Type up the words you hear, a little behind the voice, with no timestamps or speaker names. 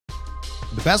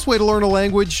The best way to learn a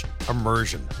language?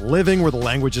 Immersion. Living where the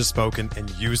language is spoken and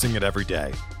using it every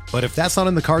day. But if that's not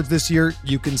in the cards this year,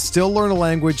 you can still learn a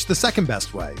language the second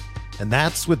best way, and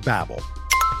that's with Babbel.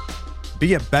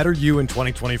 Be a better you in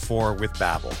 2024 with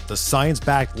Babbel, the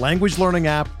science-backed language learning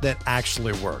app that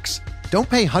actually works. Don't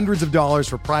pay hundreds of dollars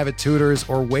for private tutors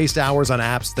or waste hours on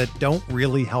apps that don't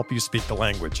really help you speak the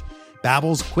language.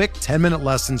 Babbel's quick 10-minute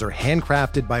lessons are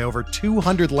handcrafted by over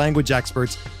 200 language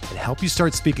experts and help you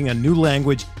start speaking a new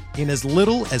language in as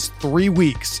little as 3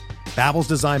 weeks. Babbel's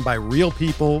designed by real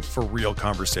people for real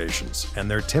conversations,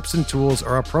 and their tips and tools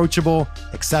are approachable,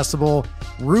 accessible,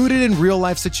 rooted in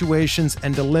real-life situations,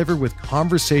 and delivered with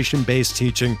conversation-based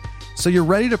teaching, so you're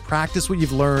ready to practice what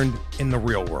you've learned in the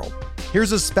real world.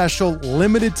 Here's a special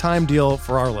limited-time deal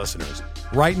for our listeners.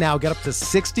 Right now, get up to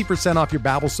 60% off your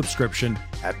Babbel subscription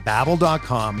at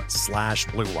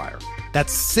babbel.com/Blue Wire.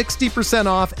 That's 60%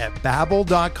 off at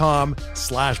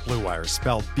babbel.com/Blue Wire,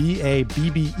 spelled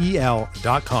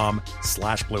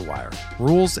BABBEL.com/Blue Wire.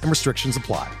 Rules and restrictions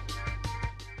apply.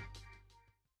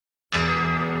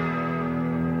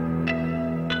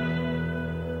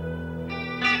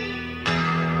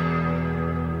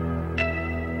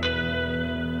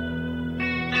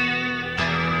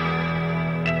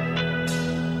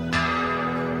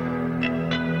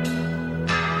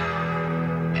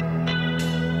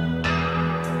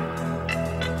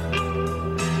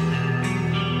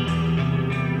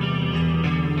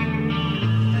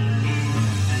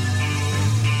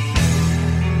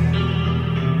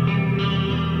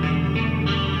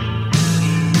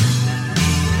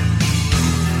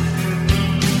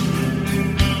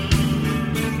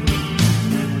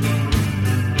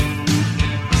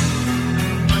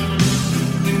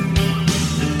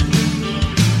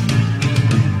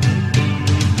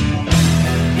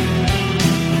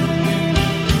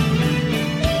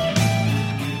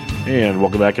 And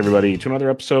welcome back, everybody, to another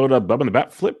episode of Bub and the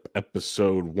Bat Flip,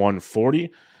 episode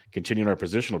 140. Continuing our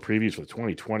positional previews for the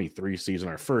 2023 season,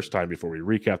 our first time before we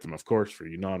recap them, of course, for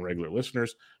you non-regular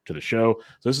listeners to the show.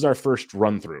 So this is our first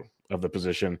run-through of the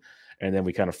position, and then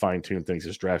we kind of fine-tune things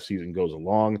as draft season goes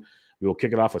along. We will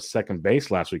kick it off with second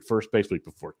base last week, first base week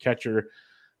before catcher.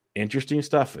 Interesting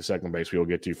stuff at second base we will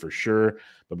get to for sure.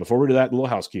 But before we do that, a little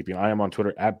housekeeping. I am on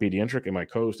Twitter at BDentric, and my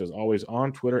co-host is always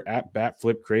on Twitter at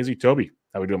BatFlipCrazy. Toby,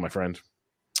 how we doing, my friend?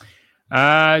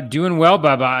 Doing well,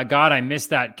 Bubba. God, I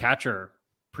missed that catcher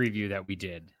preview that we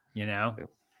did. You know,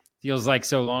 feels like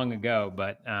so long ago,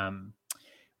 but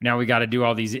now we got to do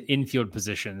all these infield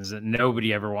positions that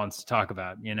nobody ever wants to talk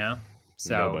about. You know,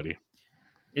 so Nobody.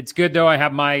 It's good though. I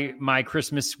have my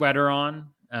Christmas sweater on.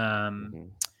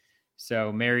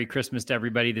 So Merry Christmas to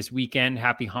everybody this weekend.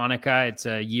 Happy Hanukkah. It's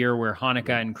a year where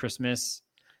Hanukkah and Christmas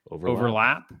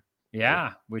overlap.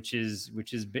 Yeah, which is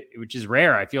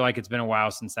rare. I feel like it's been a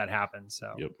while since that happened.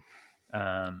 So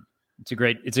it's a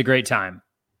great time.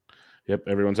 Yep,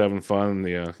 everyone's having fun.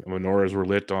 The menorahs were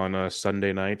lit on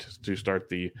Sunday night to start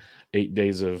the 8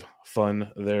 days of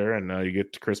fun there, and now you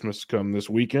get to Christmas come this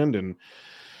weekend, and a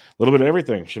little bit of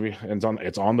everything should be. And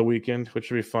it's on the weekend, which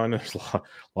should be fun. There's a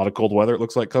lot of cold weather. It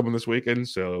looks like coming this weekend,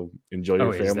 so enjoy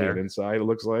your family and inside. It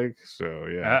looks like so.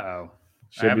 Yeah.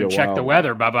 I haven't checked the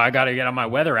weather, Bubba. I got to get on my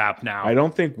weather app now. I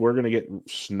don't think we're going to get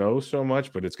snow so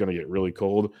much, but it's going to get really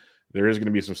cold. There is going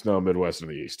to be some snow Midwest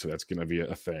and the East. So that's going to be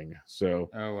a thing. So,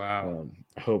 I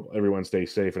hope everyone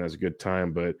stays safe and has a good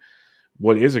time. But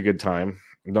what is a good time,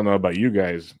 I don't know about you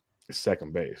guys, is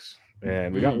second base.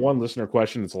 And we got one listener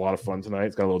question. It's a lot of fun tonight.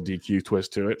 It's got a little DQ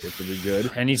twist to it, which will be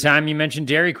good. Anytime you mention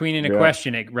Dairy Queen in a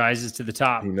question, it rises to the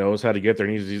top. He knows how to get there.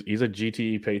 And he's a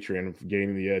GTE patron,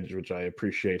 gaining the edge, which I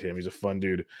appreciate him. He's a fun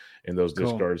dude in those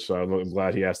discards. So I'm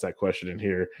glad he asked that question in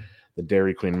here. The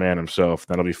Dairy Queen man himself.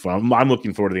 That'll be fun. I'm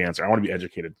looking forward to the answer. I want to be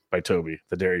educated by Toby,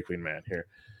 the Dairy Queen man here.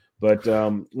 But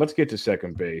let's get to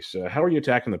second base. How are you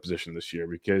attacking the position this year?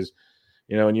 Because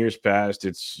in years past,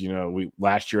 it's,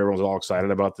 last year, everyone was all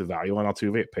excited about the value on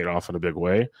Altuve. It paid off in a big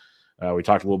way. We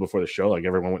talked a little before the show, like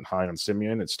everyone went high on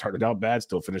Semien. It started out bad,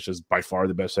 still finishes by far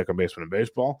the best second baseman in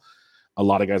baseball. A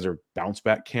lot of guys are bounce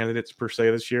back candidates per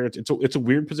se this year. It's a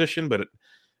weird position, but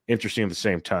interesting at the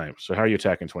same time. So how are you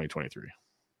attacking 2023?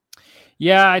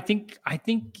 Yeah, I think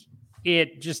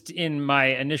it just in my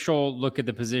initial look at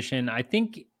the position, I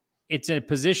think it's a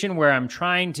position where I'm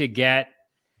trying to get,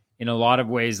 in a lot of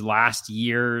ways, last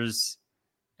year's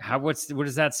what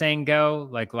does that saying go?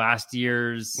 Like last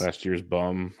year's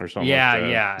bum or something.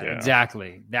 Yeah,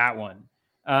 exactly. That one.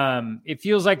 It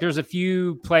feels like there's a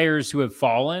few players who have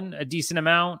fallen a decent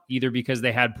amount, either because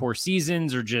they had poor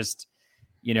seasons or just,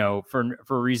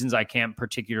 for reasons I can't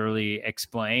particularly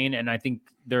explain. And I think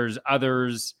there's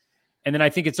others And then I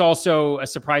think it's also a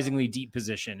surprisingly deep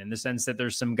position in the sense that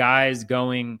there's some guys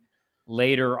going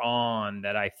later on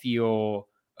that I feel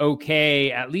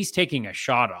okay, at least taking a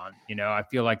shot on. I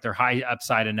feel like they're high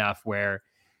upside enough where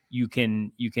you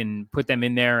can put them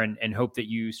in there and hope that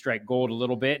you strike gold a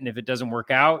little bit. And if it doesn't work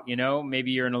out,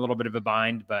 maybe you're in a little bit of a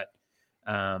bind, but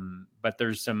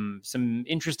there's some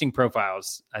interesting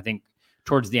profiles, I think,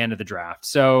 towards the end of the draft.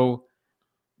 So,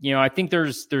 I think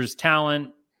there's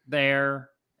talent there.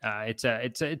 It's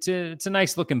a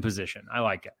nice looking position. I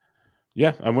like it.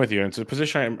 Yeah, I'm with you. It's a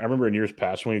position I remember in years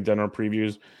past when we've done our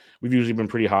previews, we've usually been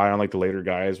pretty high on like the later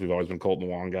guys. We've always been Colton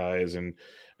Wong guys and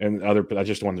other. That's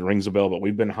just one that rings a bell. But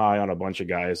we've been high on a bunch of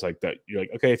guys like that. You're like,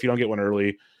 okay, if you don't get one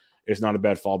early, it's not a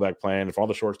bad fallback plan. If all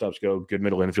the shortstops go, good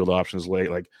middle infield options late.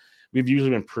 Like we've usually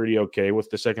been pretty okay with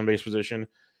the second base position,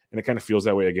 and it kind of feels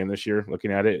that way again this year.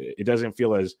 Looking at it, it doesn't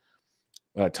feel as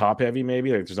top heavy.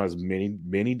 Maybe like there's not as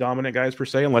many dominant guys per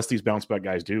se, unless these bounce back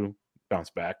guys do bounce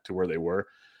back to where they were.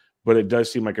 But it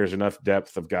does seem like there's enough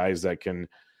depth of guys that can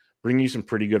bring you some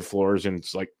pretty good floors and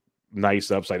it's like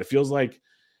nice upside. It feels like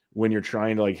when you're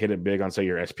trying to like hit it big on say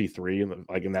your SP3,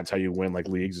 and that's how you win like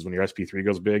leagues is when your SP3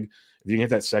 goes big. If you can hit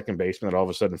that second baseman that all of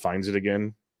a sudden finds it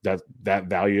again, that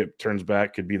value it turns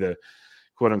back could be the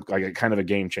quote unquote like a kind of a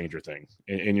game changer thing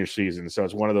in your season. So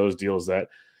it's one of those deals that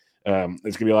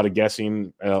it's gonna be a lot of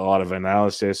guessing, a lot of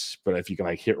analysis. But if you can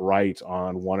like hit right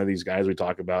on one of these guys we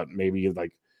talk about, maybe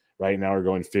like right now we're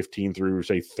going 15 through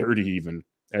say 30 even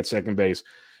at second base.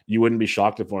 You wouldn't be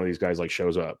shocked if one of these guys like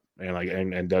shows up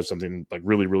and does something like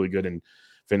really, really good and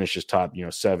finishes top,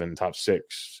 7, top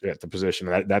 6 at the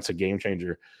position. That's a game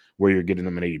changer where you're getting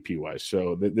them in ADP wise.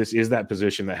 So this is that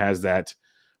position that has that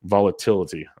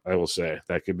volatility, I will say,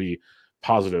 that could be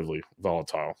positively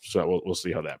volatile. So we'll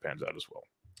see how that pans out as well.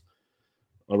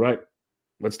 All right.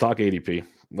 Let's talk ADP.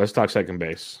 Let's talk second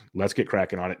base. Let's get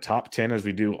cracking on it. Top 10, as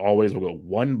we do always, we'll go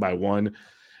one by one.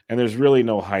 And there's really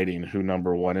no hiding who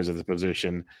number one is at the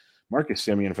position. Marcus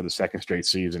Semien for the second straight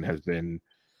season has been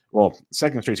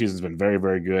very,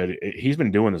 very good. He's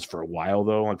been doing this for a while,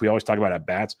 though. Like we always talk about at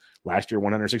bats. Last year,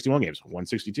 161 games,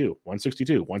 162,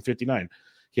 162, 159.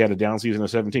 He had a down season of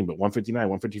 17, but 159,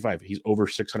 155. He's over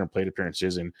 600 plate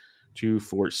appearances in 7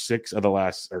 of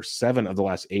the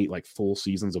last 8 like full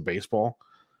seasons of baseball.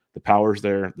 The power's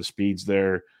there, the speed's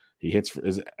there. He hits for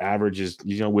his average is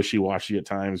wishy-washy at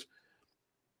times.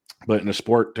 But in a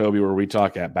sport, Toby, where we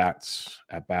talk at bats,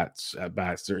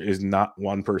 there is not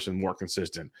one person more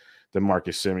consistent than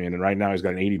Marcus Semien. And right now he's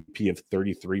got an ADP of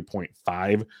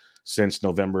 33.5 since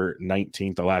November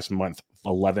 19th, the last month,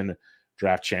 11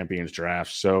 draft champions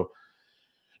drafts. So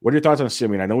what are your thoughts on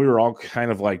Semien? I know we were all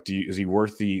kind of like, is he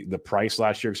worth the price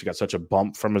last year because he got such a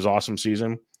bump from his awesome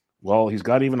season? Well, he's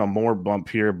got even a more bump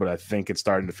here, but I think it's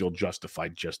starting to feel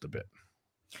justified just a bit.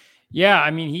 Yeah,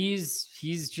 I mean, he's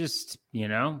just,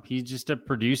 he's just a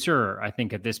producer, I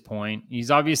think, at this point. He's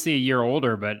obviously a year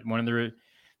older, but one of the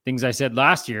things I said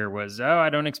last year was, I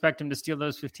don't expect him to steal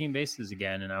those 15 bases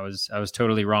again. And I was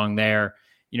totally wrong there.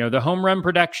 The home run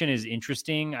production is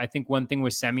interesting. I think one thing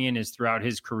with Semien is throughout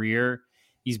his career,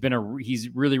 he's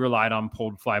really relied on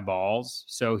pulled fly balls.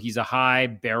 So he's a high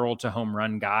barrel to home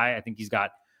run guy. I think he's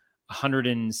got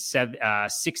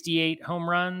 168 home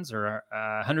runs or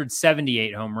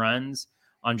 178 home runs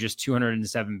on just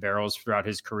 207 barrels throughout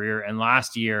his career. And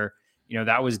last year,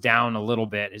 that was down a little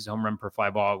bit. His home run per fly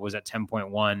ball was at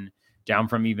 10.1, down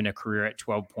from even a career at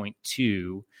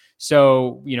 12.2.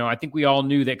 So, I think we all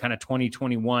knew that kind of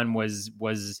 2021 was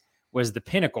the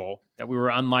pinnacle, that we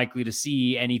were unlikely to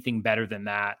see anything better than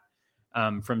that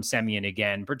from Semien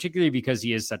again, particularly because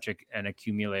he is such an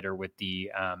accumulator with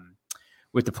the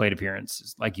plate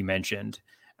appearances, like you mentioned.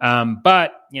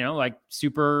 But, like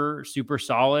super, super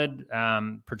solid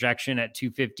projection at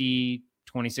 250,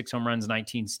 26 home runs,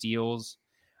 19 steals.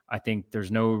 I think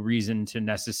there's no reason to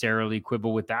necessarily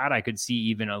quibble with that. I could see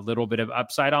even a little bit of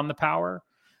upside on the power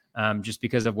just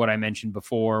because of what I mentioned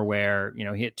before, where, he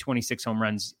hit 26 home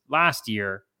runs last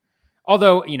year,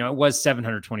 although, it was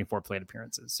 724 plate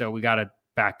appearances. So we got to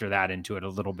factor that into it a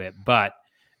little bit. But,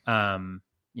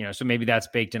 so maybe that's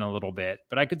baked in a little bit,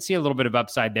 but I could see a little bit of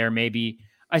upside there. Maybe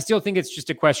I still think it's just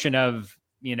a question of,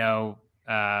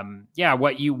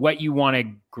 what you want to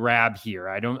grab here.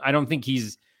 I don't think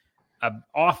he's an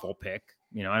awful pick.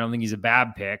 I don't think he's a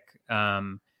bad pick.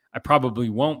 I probably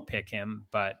won't pick him,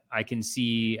 but I can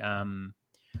see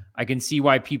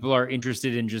why people are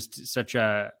interested in just such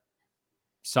a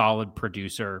solid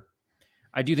producer.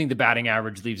 I do think the batting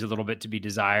average leaves a little bit to be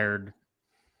desired.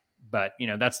 But,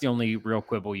 that's the only real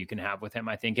quibble you can have with him,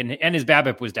 I think. And his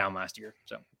BABIP was down last year.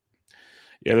 So,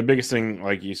 Yeah, the biggest thing,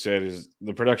 like you said, is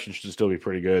the production should still be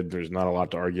pretty good. There's not a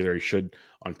lot to argue there. He should,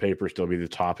 on paper, still be the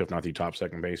top, if not the top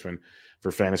second baseman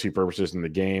for fantasy purposes in the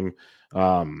game.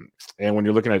 And when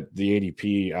you're looking at the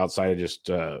ADP outside of just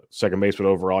second base, but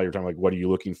overall, you're talking like, what are you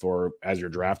looking for as you're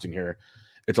drafting here?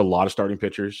 It's a lot of starting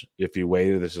pitchers. If you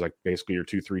weigh, this is like basically your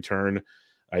 2-3 turn.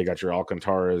 You got your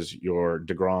Alcantaras, your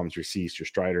DeGroms, your Cease, your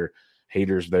Strider,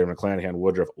 Haters there, McClanahan,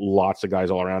 Woodruff, lots of guys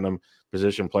all around them.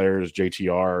 Position players,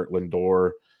 JTR,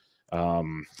 Lindor.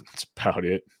 That's about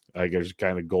it. I guess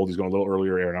kind of Goldie's going a little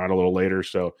earlier, Arenado a little later.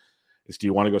 So do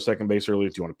you want to go second base early?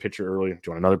 Do you want to pitcher early? Do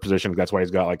you want another position? That's why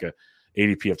he's got like a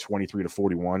ADP of 23 to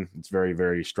 41. It's very,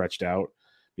 very stretched out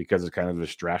because it's kind of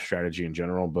this draft strategy in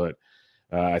general. But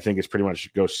I think it's pretty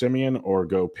much go Semien or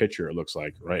go pitcher, it looks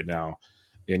like right now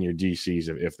in your DCs,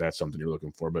 if that's something you're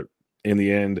looking for. But in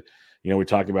the end, we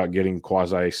talk about getting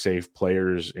quasi-safe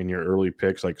players in your early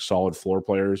picks, like solid floor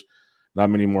players. Not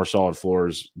many more solid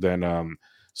floors than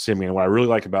Semien. What I really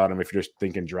like about him, if you're just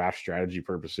thinking draft strategy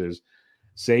purposes,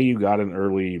 say you got an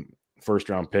early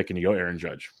first-round pick and you go Aaron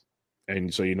Judge,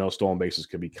 and so stolen bases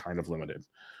could be kind of limited.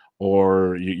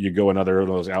 Or you go another of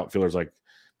those outfielders, like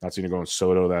not seeing you going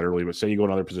Soto that early, but say you go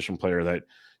another position player that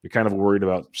you're kind of worried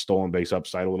about stolen base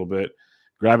upside a little bit.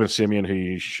 Grabbing Semien,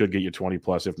 who should get you 20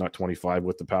 plus, if not 25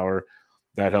 with the power,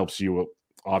 that helps you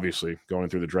obviously going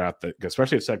through the draft,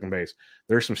 especially at second base.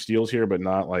 There's some steals here, but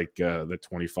not like the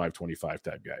 25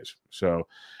 type guys. So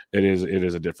it is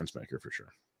a difference maker for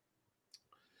sure.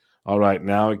 All right,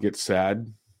 now it gets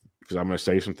sad because I'm going to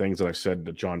say some things that I said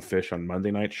to John Fish on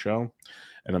Monday night's show,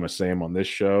 and I'm going to say them on this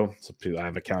show. So I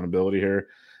have accountability here.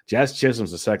 Jazz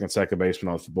Chisholm's the second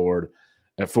baseman off the board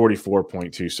at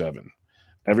 44.27.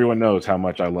 Everyone knows how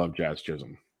much I love Jazz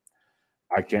Chisholm.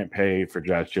 I can't pay for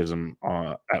Jazz Chisholm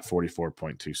at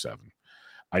 44.27.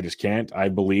 I just can't. I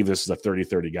believe this is a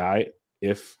 30-30 guy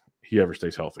if he ever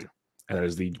stays healthy. And that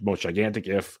is the most gigantic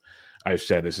if I've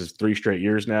said. This is 3 straight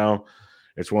years now.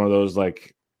 It's one of those,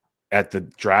 like, at the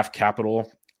draft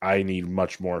capital, I need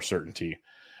much more certainty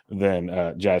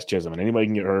than Jazz Chisholm. And anybody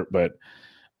can get hurt, but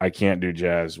I can't do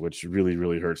Jazz, which really,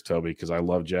 really hurts Toby because I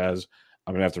love Jazz.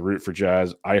 I'm going to have to root for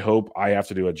Jazz. I hope I have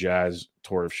to do a Jazz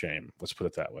tour of shame. Let's put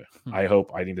it that way. I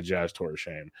hope I need a Jazz tour of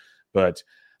shame. But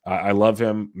I love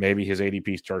him. Maybe his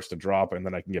ADP starts to drop, and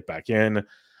then I can get back in.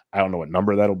 I don't know what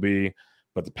number that'll be.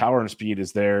 But the power and speed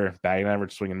is there. Batting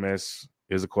average, swing and miss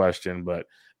is a question. But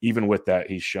even with that,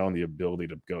 he's shown the ability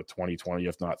to go 20-20,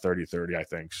 if not 30-30, I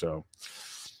think. So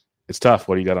it's tough.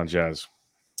 What do you got on Jazz?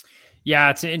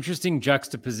 Yeah, it's an interesting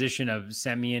juxtaposition of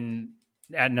Semien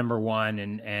at number 1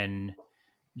 and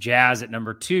Jazz at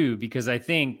number 2, because I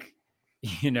think,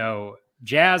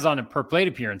 Jazz on a per plate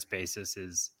appearance basis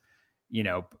is,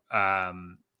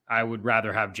 I would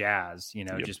rather have Jazz,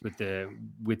 yep. Just with the,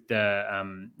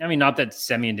 not that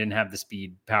Semien didn't have the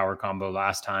speed power combo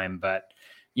last time, but,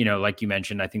 like you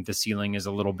mentioned, I think the ceiling is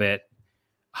a little bit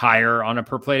higher on a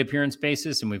per plate appearance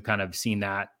basis. And we've kind of seen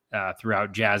that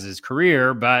throughout Jazz's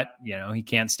career, but, he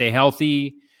can't stay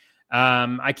healthy.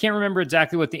 I can't remember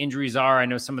exactly what the injuries are. I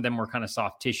know some of them were kind of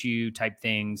soft tissue type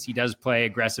things. He does play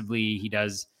aggressively. He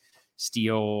does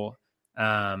steal.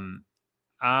 I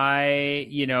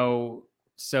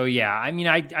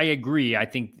agree. I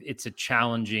think it's a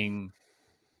challenging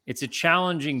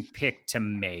pick to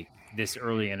make this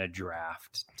early in a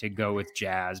draft to go with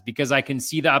Jazz, because I can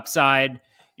see the upside.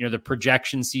 The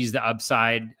projection sees the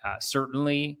upside.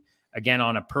 Certainly, again,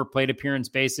 on a per plate appearance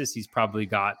basis, he's probably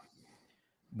got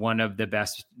one of the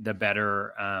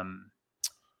better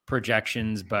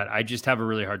projections, but I just have a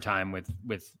really hard time with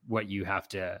what you have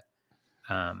to,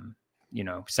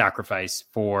 sacrifice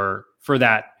for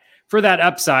that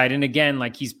upside. And again,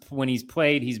 like when he's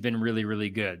played, he's been really, really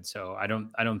good. So I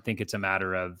don't think it's a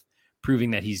matter of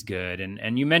proving that he's good.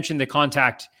 And you mentioned the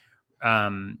contact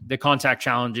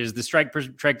challenges. The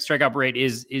strikeout rate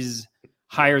is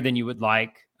higher than you would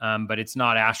like, but it's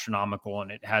not astronomical,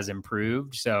 and it has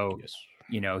improved. So, yes.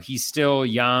 He's still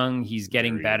young. He's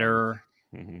getting better,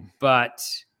 mm-hmm. but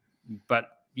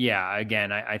yeah,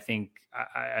 again, I think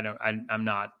I'm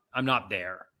not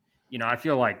there. I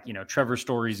feel like, Trevor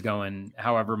Story's going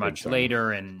however much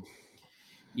later. And,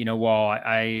 while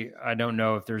I don't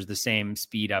know if there's the same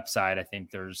speed upside, I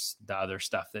think there's the other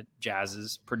stuff that Jazz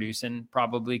is producing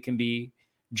probably can be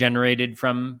generated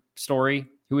from Story,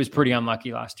 who was pretty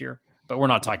unlucky last year, but we're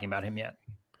not talking about him yet.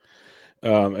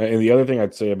 And the other thing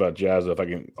I'd say about Jazz,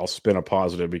 I'll spin a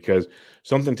positive, because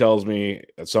something tells me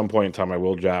at some point in time I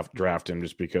will draft him,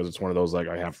 just because it's one of those, like,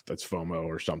 that's FOMO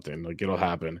or something, like it'll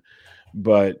happen.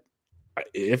 But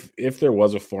if there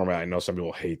was a format, I know some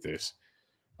people hate this,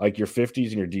 like your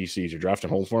 50s and your DCs, you're drafting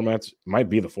home formats, might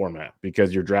be the format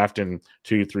because you're drafting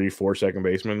 2, 3, 4 second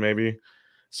basemen maybe.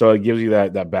 So it gives you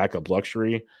that backup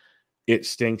luxury. It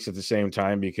stinks at the same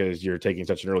time because you're taking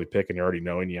such an early pick and you're already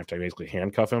knowing you have to basically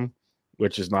handcuff him,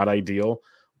 which is not ideal.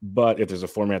 But if there's a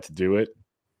format to do it,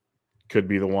 could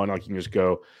be the one. Like you can just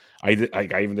go. I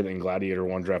even did it in Gladiator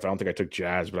 1 draft. I don't think I took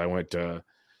Jazz, but I went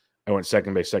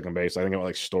second base. I think I went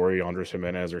like Story, Andres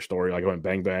Jimenez, or Story. Like I went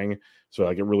bang bang. So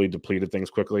like it really depleted things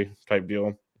quickly type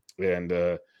deal. And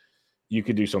you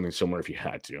could do something similar if you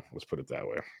had to. Let's put it that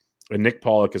way. And Nick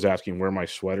Pollock is asking where my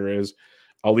sweater is.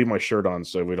 I'll leave my shirt on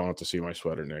so we don't have to see my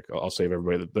sweater, Nick. I'll save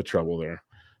everybody the trouble there.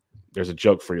 There's a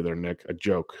joke for you there, Nick. A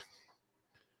joke.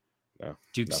 No,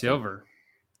 Duke nothing. Silver.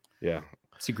 Yeah.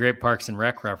 It's a great Parks and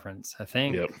Rec reference, I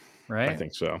think. Yep. Right? I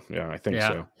think so. Yeah, I think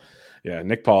so. Yeah,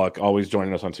 Nick Pollock, always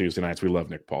joining us on Tuesday nights. We love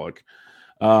Nick Pollock.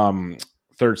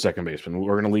 Third second baseman.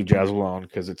 We're going to leave Jazz alone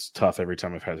because it's tough every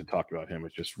time I've had to talk about him.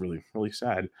 It's just really, really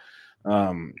sad.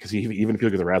 Because even if you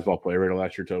look at the Razzball play rate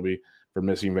last year, Toby, for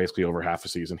missing basically over half a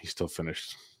season, he still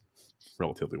finished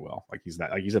relatively well. Like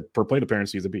he's a per plate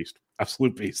appearance, he's a beast,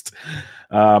 absolute beast.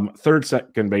 Third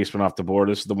second baseman off the board.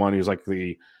 This is the one who's like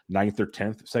the 9th or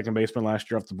 10th second baseman last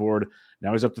year off the board.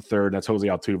 Now he's up to third. That's Jose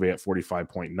Altuve at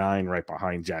 45.9, right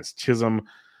behind Jazz Chisholm.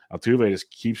 Altuve just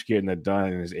keeps getting it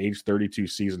done in his age 32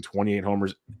 season, 28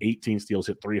 homers, 18 steals,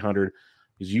 hit 300.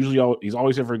 He's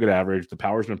always hit for a good average. The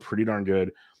power's been pretty darn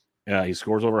good. He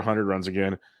scores over 100 runs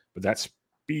again, but that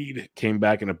speed came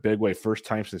back in a big way. First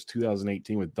time since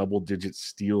 2018 with double-digit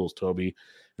steals, Toby.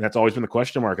 And that's always been the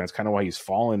question mark. And that's kind of why he's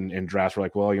fallen in drafts. We're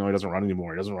like, well, he doesn't run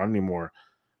anymore.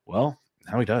 Well,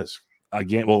 now he does.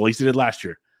 Again, well, at least he did last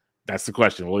year. That's the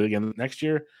question. Well, again, next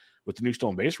year with the new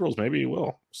stolen base rules, maybe he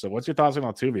will. So what's your thoughts on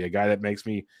Altuve, a guy that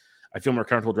I feel more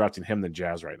comfortable drafting him than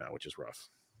Jazz right now, which is rough.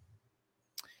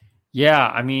 Yeah,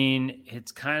 I mean,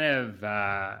 it's kind of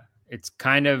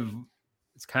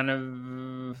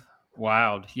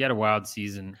wild. He had a wild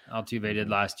season. Altuve did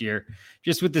last year,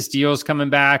 just with the steals coming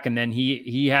back, and then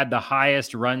he had the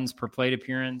highest runs per plate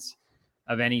appearance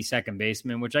of any second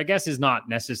baseman, which I guess is not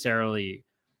necessarily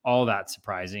all that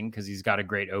surprising because he's got a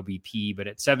great OBP, but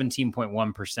at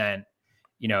 17.1%,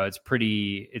 it's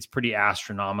pretty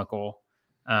astronomical.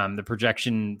 The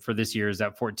projection for this year is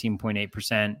at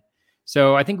 14.8%.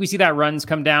 So I think we see that runs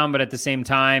come down, but at the same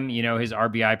time, his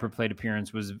RBI per plate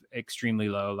appearance was extremely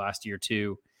low last year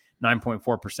too,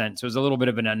 9.4%. So it was a little bit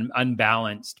of an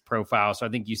unbalanced profile. So I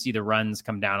think you see the runs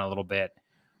come down a little bit,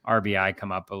 RBI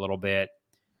come up a little bit,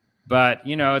 but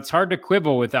it's hard to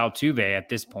quibble with Altuve at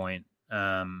this point.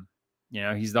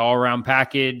 He's the all-around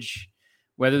package,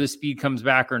 whether the speed comes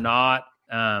back or not.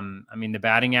 The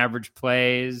batting average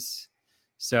plays.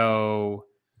 So,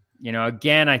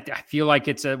 again, I feel like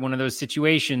it's one of those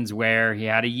situations where he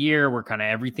had a year where kind of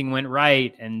everything went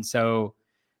right. And so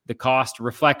the cost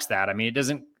reflects that. I mean,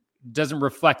 it doesn't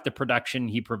reflect the production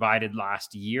he provided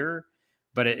last year,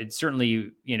 but it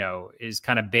certainly, is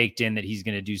kind of baked in that he's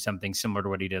going to do something similar to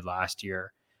what he did last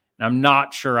year. And I'm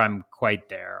not sure I'm quite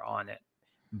there on it,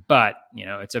 but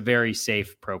it's a very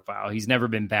safe profile. He's never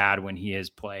been bad when he has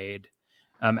played.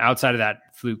 Outside of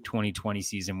that fluke 2020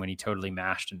 season when he totally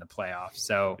mashed in the playoffs.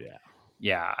 So,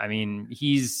 yeah, I mean,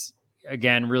 he's,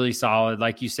 again, really solid.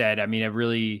 Like you said, I mean, a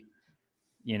really,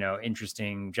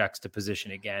 interesting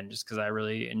juxtaposition again, just because I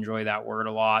really enjoy that word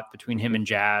a lot between him and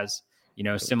Jazz,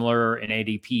 similar in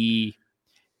ADP,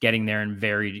 getting there in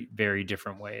very, very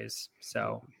different ways.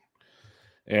 So,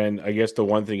 and I guess the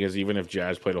one thing is, even if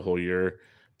Jazz played a whole year,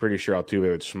 pretty sure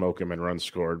Altuve would smoke him in runs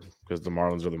scored because the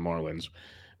Marlins are the Marlins.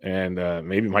 And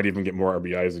maybe might even get more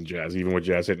RBIs than Jazz, even with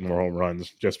Jazz hitting more home runs,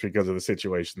 just because of the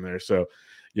situation there. So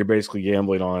you're basically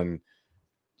gambling on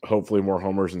hopefully more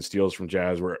homers and steals from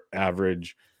Jazz, where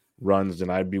average runs,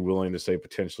 and I'd be willing to say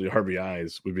potentially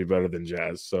RBIs would be better than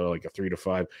Jazz. So like a 3 to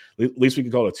 5. At least we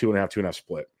could call it a 2.5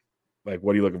 split. Like,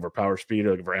 what are you looking for? Power, speed, or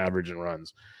looking for average and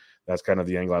runs? That's kind of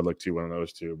the angle I'd look to, one of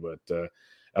those two. But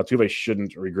Altuve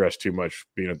shouldn't regress too much,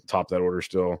 being at the top of that order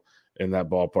still in that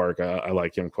ballpark. I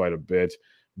like him quite a bit.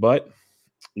 But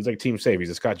he's like team safe. He's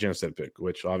a Scott Jensen pick,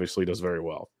 which obviously does very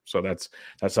well. So that's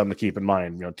something to keep in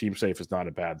mind. Team safe is not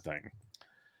a bad thing.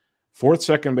 Fourth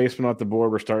second baseman off the board.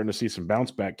 We're starting to see some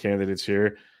bounce back candidates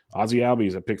here. Ozzie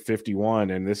Albies at pick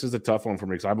 51, and this is a tough one for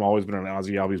me because I've always been an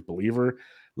Ozzie Albies believer.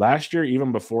 Last year,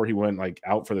 even before he went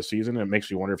out for the season, it makes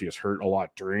me wonder if he was hurt a lot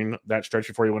during that stretch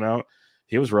before he went out.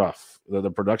 He was rough. The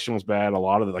production was bad. A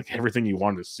lot of everything you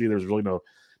wanted to see. There's really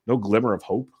no glimmer of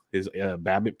hope. His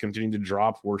BABIP continued to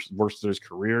drop, worse than his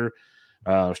career.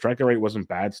 Strikeout rate wasn't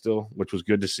bad still, which was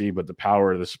good to see, but the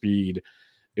power, the speed,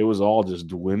 it was all just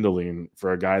dwindling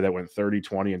for a guy that went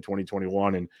 30-20 in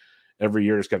 2021, and every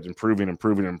year just kept improving,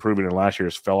 and last year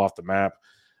just fell off the map.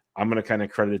 I'm going to kind of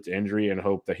credit it to injury and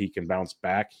hope that he can bounce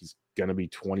back. He's going to be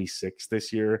 26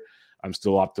 this year. I'm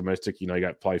still optimistic. He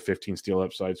got probably 15 steal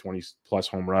upside, 20 plus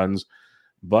home runs.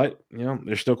 But,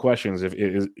 there's still questions if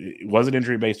it was it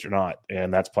injury based or not.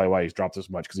 And that's probably why he's dropped this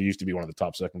much, because he used to be one of the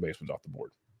top second basemen off the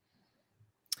board.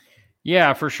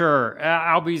 Yeah, for sure.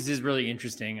 Albies is really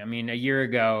interesting. I mean, a year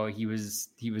ago, he was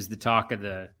the talk of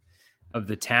the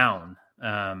town,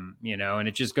 and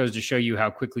it just goes to show you how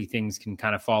quickly things can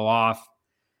kind of fall off.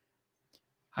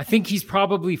 I think he's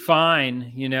probably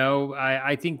fine.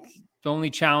 I think the only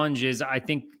challenge is I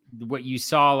think what you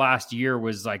saw last year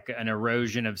was like an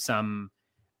erosion of some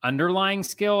underlying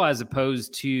skill as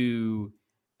opposed to,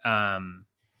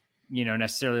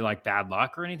 necessarily like bad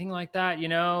luck or anything like that.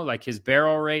 Like his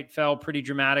barrel rate fell pretty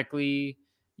dramatically,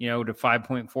 to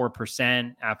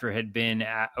 5.4% after it had been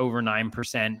at over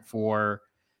 9% for,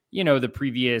 the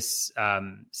previous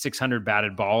 600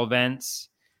 batted ball events.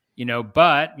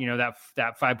 But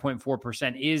that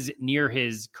 5.4% is near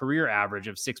his career average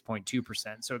of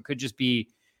 6.2%. So it could just be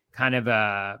kind of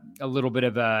a little bit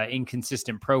of a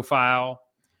inconsistent profile.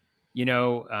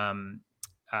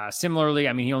 Similarly,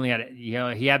 I mean, he only had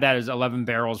he had that as 11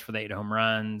 barrels for the 8 home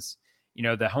runs.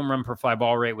 The home run per fly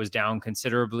ball rate was down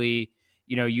considerably.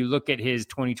 You look at his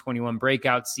 2021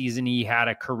 breakout season, he had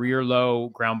a career low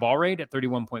ground ball rate at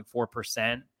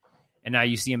 31.4%. And now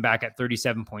you see him back at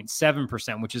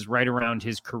 37.7%, which is right around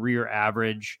his career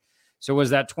average. So was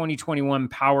that 2021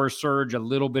 power surge a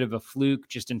little bit of a fluke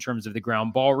just in terms of the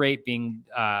ground ball rate being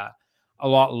a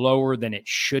lot lower than it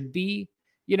should be?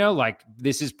 Like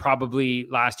this is probably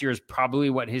last year is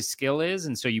probably what his skill is.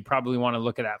 And so you probably want to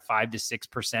look at that 5 to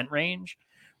 6% range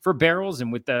for barrels.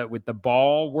 And with the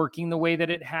ball working the way that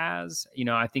it has,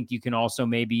 I think you can also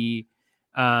maybe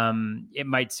it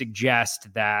might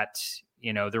suggest that,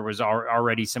 there was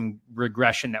already some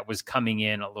regression that was coming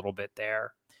in a little bit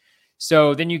there.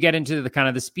 So then you get into the kind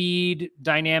of the speed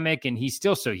dynamic, and he's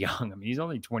still so young. I mean, he's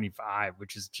only 25,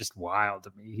 which is just wild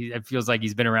to me. It feels like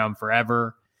he's been around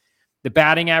forever. The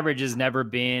batting average has never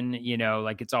been,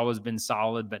 like it's always been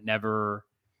solid, but never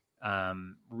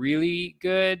really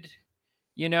good,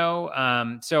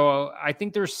 So I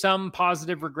think there's some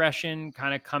positive regression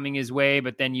kind of coming his way,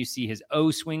 but then you see his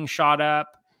O swing shot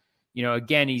up.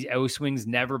 Again, his O swing's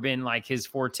never been like his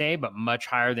forte, but much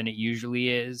higher than it usually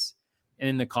is. And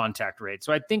in the contact rate.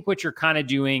 So I think what you're kind of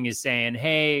doing is saying,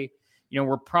 hey,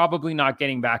 we're probably not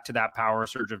getting back to that power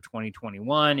surge of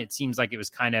 2021. It seems like it was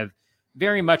kind of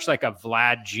very much like a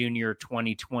Vlad Jr.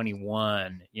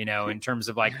 2021, in terms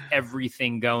of like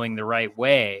everything going the right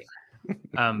way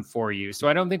for you. So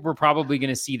I don't think we're probably going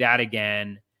to see that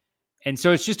again. And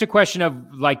so it's just a question of,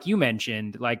 like you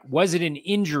mentioned, like, was it an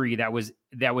injury that was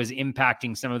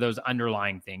impacting some of those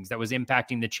underlying things, that was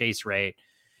impacting the chase rate,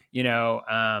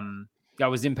 that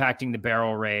was impacting the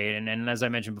barrel rate. And as I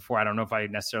mentioned before, I don't know if I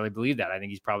necessarily believe that. I think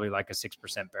he's probably like a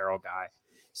 6% barrel guy.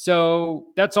 So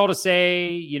that's all to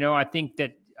say, I think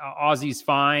that Ozzy's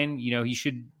fine. He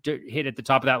should hit at the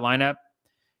top of that lineup,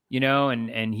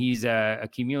 and he's a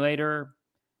accumulator.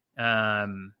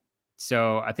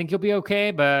 So I think he'll be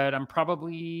okay, but I'm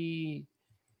probably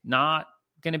not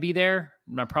going to be there.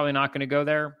 I'm probably not going to go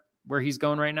there where he's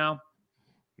going right now.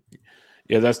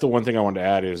 Yeah, that's the one thing I wanted to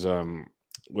add is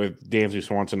with Dansby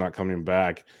Swanson not coming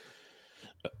back,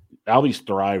 Albies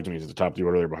thrived when he's at the top of the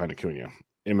order there behind Acuna.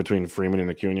 In between Freeman and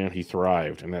Acuna, he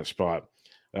thrived in that spot.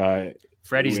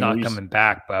 Freddie's not coming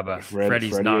back, Bubba.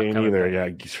 Freddie's not coming either.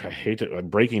 back. Yeah, I hate it.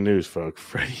 Breaking news, folks.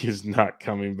 Freddie is not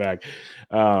coming back.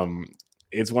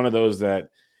 It's one of those that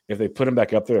if they put him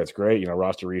back up there, that's great.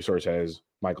 Roster Resource has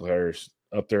Michael Harris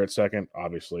up there at second.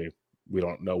 Obviously, we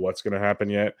don't know what's going to happen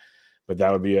yet, but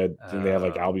that would be they have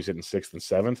like Albies hitting 6th and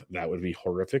 7th. That would be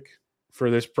horrific for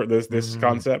this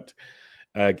concept.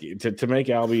 To make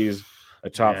Albies a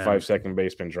top 5 second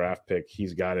baseman draft pick,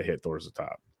 he's got to hit towards the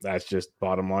top. That's just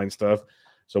bottom line stuff.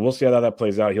 So we'll see how that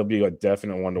plays out. He'll be a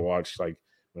definite one to watch. Like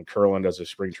when Curlin does his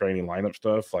spring training lineup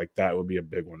stuff, like that would be a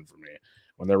big one for me.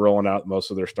 When they're rolling out most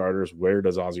of their starters, where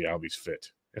does Ozzy Albies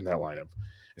fit in that lineup?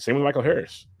 And same with Michael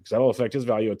Harris, because that will affect his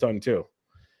value a ton too.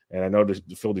 And I know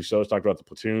Phil Dussault's talked about the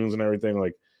platoons and everything.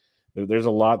 Like there's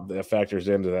a lot that factors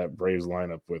into that Braves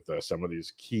lineup with some of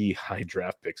these key high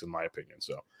draft picks, in my opinion.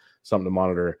 So something to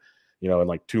monitor, in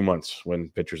like 2 months when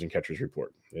pitchers and catchers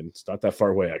report. And it's not that far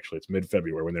away, actually. It's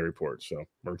mid-February when they report. So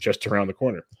we're just around the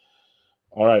corner.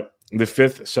 All right. The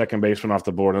 5th second baseman off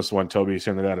the board. This one, Toby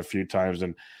sent it out a few times.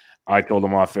 And I told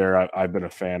him off air, I've been a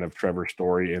fan of Trevor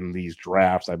Story in these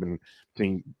drafts. I've been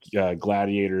seeing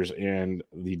gladiators in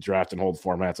the draft and hold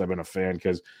formats. I've been a fan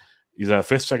because he's a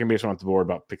fifth second baseman off the board,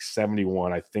 about pick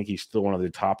 71. I think he's still one of the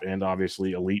top end,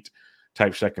 obviously elite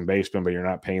type second baseman, but you're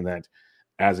not paying that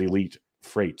as elite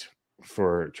freight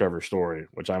for Trevor Story,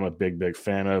 which I'm a big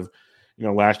fan of.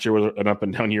 Last year was an up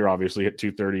and down year, obviously hit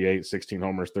 238, 16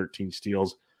 homers, 13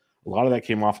 steals. A lot of that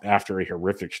came off after a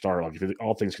horrific start. Like,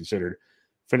 all things considered,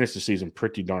 finished the season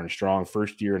pretty darn strong.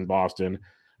 First year in Boston,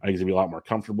 I think he's going to be a lot more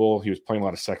comfortable. He was playing a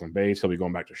lot of second base. He'll be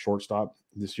going back to shortstop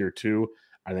this year too.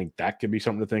 I think that could be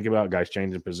something to think about. Guys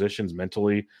changing positions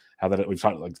mentally, how that we've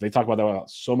talked, like they talk about that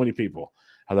about so many people,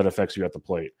 how that affects you at the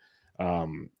plate.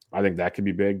 I think that could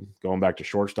be big, going back to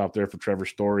shortstop there for Trevor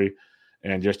Story.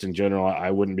 And just in general,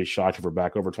 I wouldn't be shocked if we're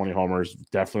back over 20 homers,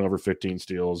 definitely over 15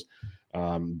 steals.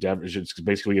 It's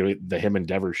basically the him and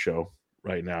Devers show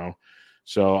right now.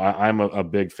 So I'm a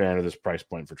big fan of this price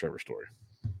point for Trevor Story.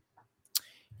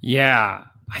 Yeah,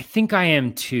 I think I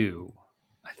am too.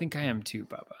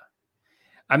 Bubba.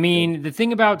 I mean, the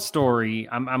thing about Story,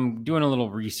 I'm doing a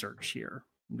little research here.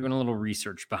 I'm doing a little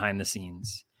research behind the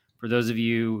scenes. For those of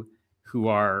you who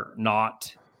are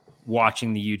not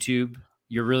watching the YouTube,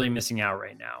 you're really missing out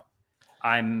right now.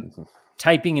 I'm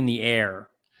typing in the air.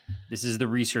 This is the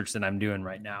research that I'm doing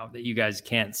right now that you guys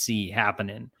can't see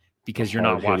happening because you're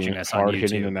not watching us on YouTube.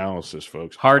 Hard-hitting analysis,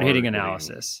 folks. Hard-hitting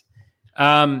analysis.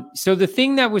 So the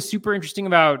thing that was super interesting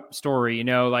about Story,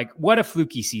 like what a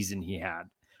fluky season he had.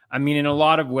 I mean, in a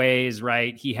lot of ways,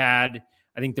 right? He had,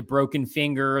 I think, the broken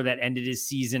finger that ended his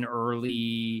season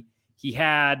early. He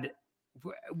had,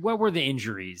 what were the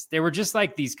injuries? They were just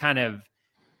like these kind of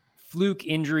fluke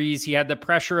injuries. He had the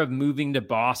pressure of moving to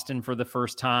Boston for the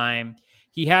first time.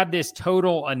 He had this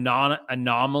total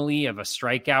anomaly of a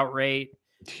strikeout rate.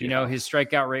 Yeah. His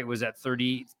strikeout rate was at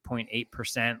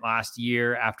 30.8% last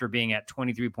year after being at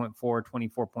 23.4,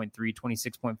 24.3,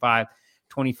 26.5,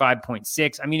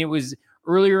 25.6. I mean, it was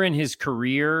earlier in his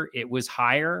career, it was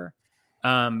higher.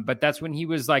 But that's when he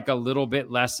was like a little bit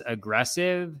less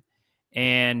aggressive.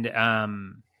 And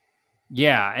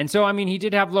and so, I mean, he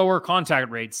did have lower contact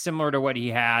rates similar to what he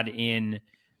had in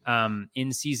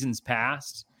seasons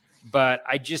past. But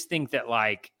I just think that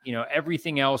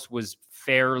everything else was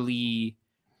fairly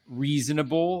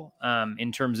reasonable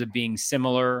in terms of being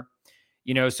similar,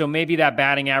 so maybe that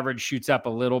batting average shoots up a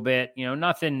little bit,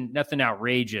 nothing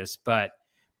outrageous. But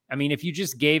I mean, if you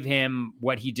just gave him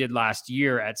what he did last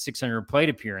year at 600 plate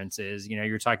appearances,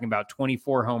 you're talking about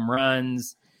 24 home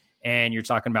runs and you're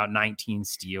talking about 19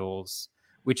 steals,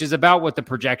 which is about what the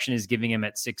projection is giving him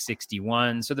at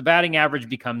 661. So the batting average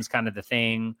becomes kind of the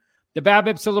thing. The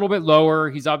BABIP's a little bit lower.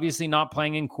 He's obviously not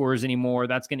playing in Coors anymore.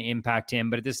 That's going to impact him.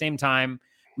 But at the same time,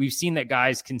 we've seen that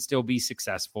guys can still be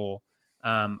successful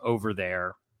over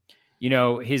there.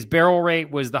 His barrel rate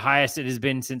was the highest it has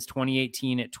been since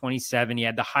 2018 at 27. He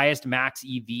had the highest max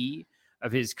EV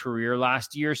of his career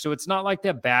last year. So it's not like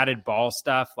the batted ball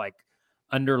stuff, like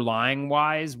underlying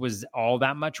wise, was all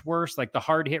that much worse. Like the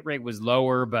hard hit rate was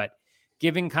lower, but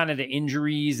given kind of the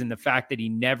injuries and the fact that he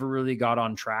never really got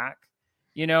on track,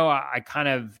 I kind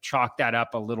of chalk that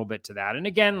up a little bit to that. And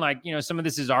again, some of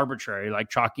this is arbitrary, like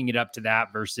chalking it up to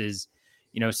that versus,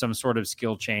 some sort of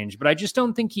skill change. But I just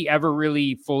don't think he ever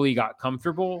really fully got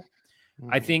comfortable.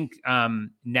 Mm-hmm. I think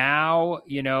now,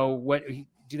 what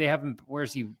do they have him? Where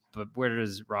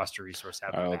does Roster Resource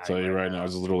have him? I'll tell you right now.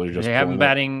 It's literally just they have him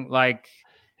batting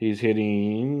he's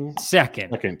hitting second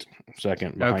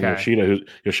behind Yoshida.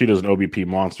 Yoshida's an OBP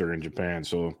monster in Japan.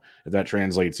 So if that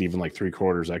translates even like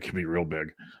 3/4, that could be real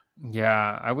big.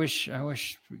 Yeah, I wish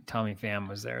Tommy Pham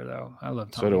was there though. I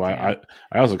love Tommy. So do Pham.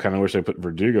 I also kind of wish they put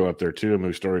Verdugo up there too,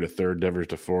 move Story to third, Devers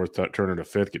to fourth, Turner to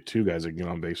fifth, get two guys that get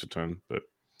on base a ton. But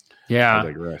yeah, I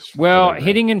digress. Well,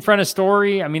 hitting in front of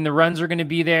Story, I mean, the runs are going to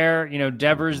be there.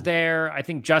 Devers there. I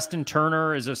think Justin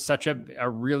Turner is such a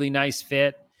really nice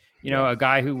fit. A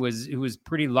guy who was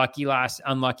pretty unlucky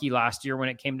last year when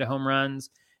it came to home runs.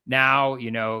 Now,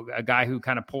 a guy who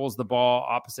kind of pulls the ball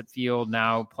opposite field,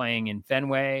 now playing in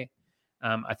Fenway.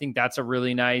 I think that's a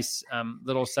really nice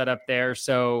little setup there.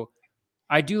 So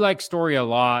I do like Story a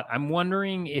lot. I'm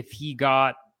wondering if he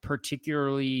got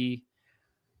particularly,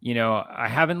 I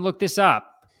haven't looked this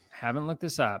up,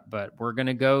 but we're going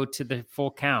to go to the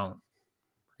full count.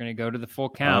 We're going to go to the full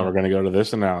count. We're going to go to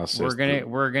this analysis. We're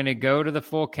going to go to the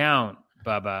full count,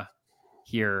 Bubba,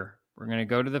 here. We're going to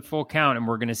go to the full count and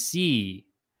we're going to see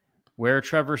where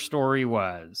Trevor Story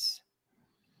was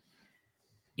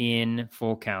in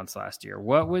full counts last year.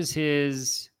 The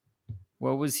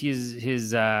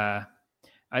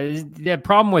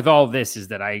problem with all this is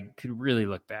that I could really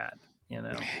look bad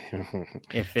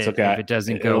if it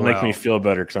doesn't go it'll well. make me feel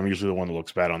better because I'm usually the one that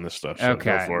looks bad on this stuff. So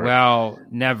okay. Well,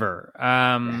 never.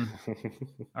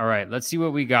 All right. Let's see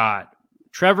what we got.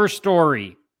 Trevor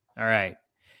Story. All right.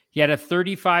 He had a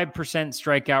 35%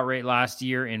 strikeout rate last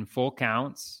year in full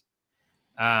counts,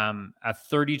 a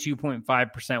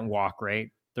 32.5% walk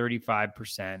rate,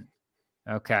 35%.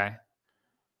 Okay.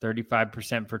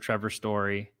 35% for Trevor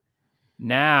Story.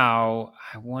 Now,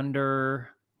 I wonder,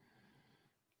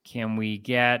 can we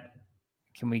get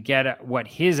what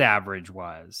his average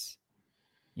was?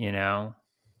 Let's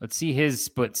see his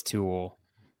splits tool.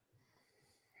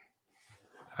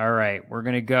 All right, we're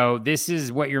going to go. This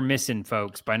is what you're missing,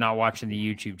 folks, by not watching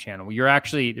the YouTube channel.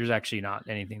 There's actually not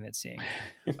anything that's seeing.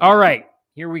 All right,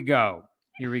 here we go,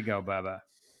 Bubba.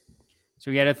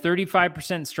 So he had a 35%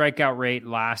 strikeout rate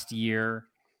last year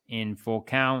in full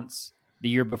counts. The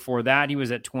year before that, he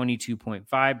was at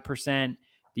 22.5%.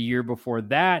 The year before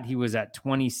that, he was at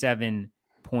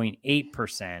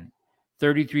 27.8%,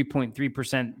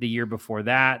 33.3% the year before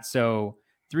that. So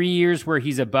 3 years where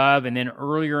he's above, and then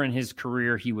earlier in his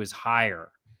career, he was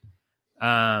higher.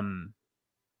 And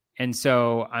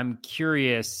so I'm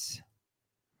curious.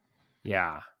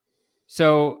 Yeah.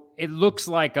 So it looks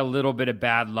like a little bit of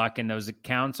bad luck in those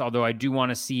accounts, although I do want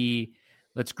to see,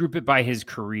 let's group it by his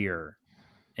career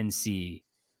and see.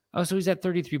 Oh, so he's at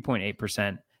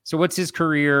 33.8%. So what's his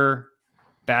career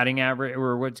batting average,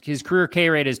 or what's his career K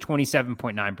rate is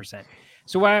 27.9%.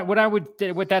 So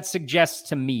what that suggests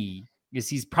to me is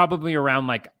he's probably around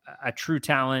like a true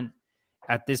talent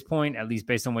at this point, at least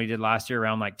based on what he did last year,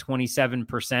 around like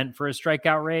 27% for his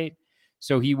strikeout rate.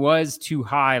 So he was too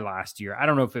high last year. I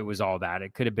don't know if it was all that.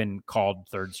 It could have been called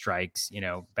third strikes,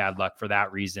 bad luck for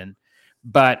that reason.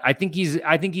 But I think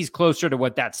he's closer to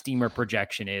what that steamer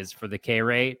projection is for the K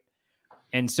rate.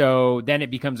 And so then it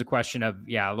becomes a question of,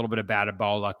 a little bit of bad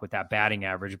ball luck with that batting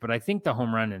average. But I think the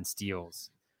home run and steals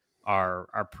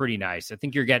are pretty nice. I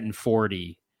think you're getting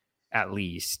 40 at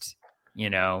least,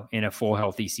 in a full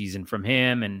healthy season from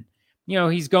him. And,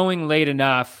 he's going late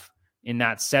enough in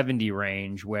that 70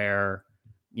 range where,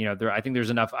 I think there's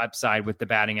enough upside with the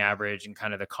batting average and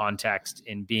kind of the context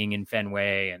in being in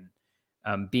Fenway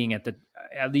and being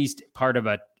at least part of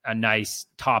a nice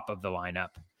top of the lineup.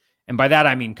 And by that,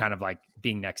 I mean kind of like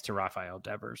being next to Rafael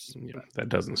Devers. Yeah, that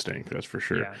doesn't stink. That's for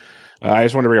sure. Yeah. I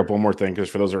just want to bring up one more thing, because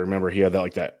for those that remember, he had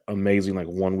that amazing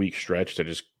 1 week stretch that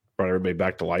just brought everybody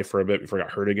back to life for a bit before he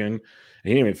got hurt again.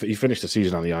 And he finished the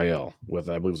season on the IL with,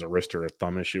 I believe it was a wrist or a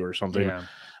thumb issue or something. Yeah.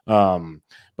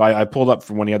 But I pulled up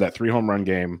from when he had that 3 home run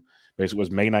game. Basically, it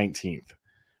was May 19th.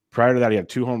 Prior to that, he had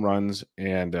 2 home runs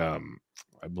and I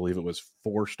believe it was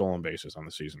 4 stolen bases on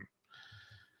the season.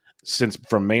 Since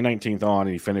from May 19th on,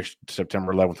 and he finished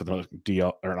September 11th with an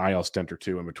DL or an IL stint or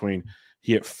 2 in between,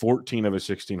 he hit 14 of his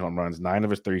 16 home runs, 9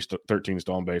 of his 13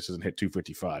 stolen bases, and hit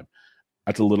 255.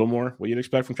 That's a little more what you'd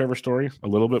expect from Trevor Story, a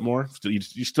little bit more. You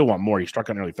still want more. He struck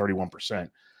out nearly 31%,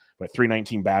 but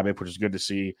 319 BABIP, which is good to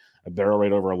see. A barrel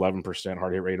rate over 11%,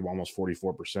 hard hit rate of almost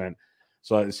 44%.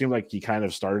 So it seemed like he kind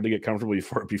of started to get comfortable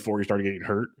before he started getting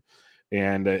hurt.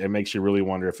 And it makes you really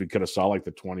wonder if we could have saw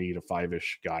the 20 to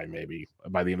 5-ish guy maybe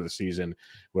by the end of the season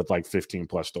with 15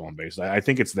 plus stolen bases. I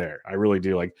think it's there. I really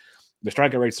do. The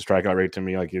strikeout rate's the strikeout rate to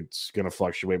me. It's going to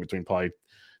fluctuate between probably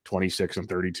 26 and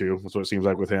 32. That's what it seems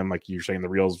like with him. Like you're saying, the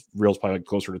real's probably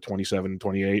closer to 27 and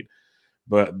 28.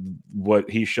 But what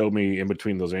he showed me in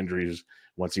between those injuries,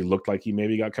 once he looked like he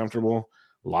maybe got comfortable,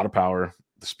 a lot of power.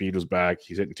 The speed was back.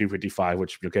 He's hitting 255,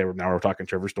 which, okay, now we're talking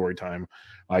Trevor Story time.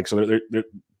 So they're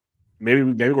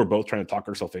maybe we're both trying to talk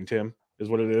ourselves into him is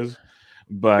what it is.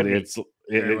 But it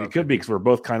could be because we're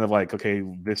both kind of okay,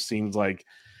 this seems like,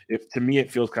 if to me,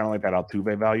 it feels kind of like that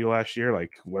Altuve value last year.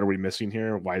 What are we missing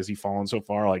here? Why is he falling so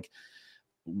far?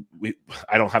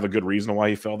 I don't have a good reason why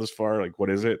he fell this far.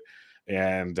 What is it?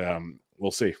 And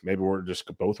we'll see. Maybe we're just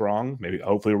both wrong.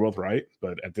 Hopefully we're both right.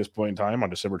 But at this point in time,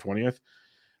 on December 20th,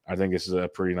 I think this is a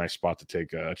pretty nice spot to take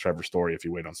Trevor Story if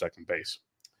you wait on second base.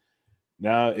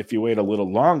 Now, if you wait a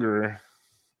little longer,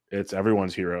 it's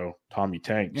everyone's hero, Tommy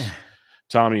Tanks.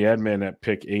 Tommy Edman at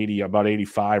pick 80, about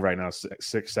 85 right now,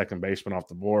 6th second baseman off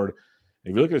the board.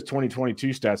 If you look at his 2022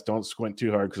 stats, don't squint too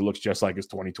hard because it looks just like his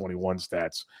 2021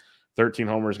 stats. 13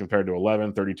 homers compared to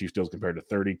 11, 32 steals compared to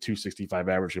 30, 265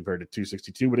 average compared to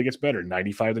 262, but it gets better.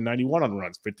 95 to 91 on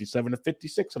runs, 57 to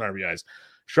 56 on RBIs.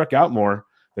 Struck out more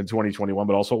than 2021,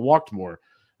 but also walked more.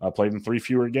 Played in 3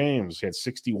 fewer games. He had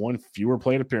 61 fewer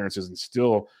plate appearances, and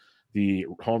still the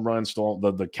home runs,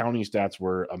 the counting stats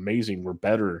were amazing, were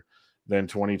better than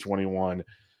 2021.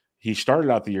 He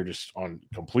started out the year just on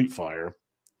complete fire,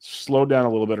 slowed down a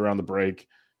little bit around the break,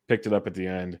 picked it up at the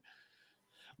end.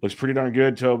 Looks pretty darn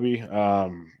good, Toby.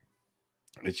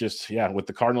 It's just, with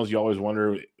the Cardinals, you always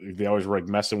wonder if they always were like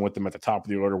messing with them at the top of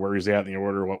the order. Where he's at in the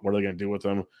order, what are they going to do with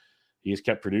him? He's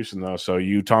kept producing though. So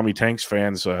you Tommy Tanks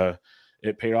fans,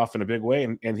 it paid off in a big way.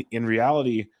 And in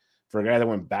reality, for a guy that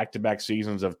went back-to-back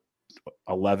seasons of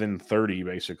 11-30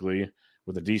 basically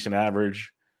with a decent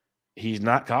average, he's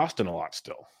not costing a lot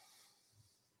still.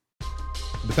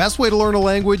 The best way to learn a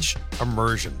language?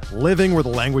 Immersion. Living where the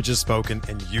language is spoken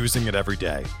and using it every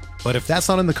day. But if that's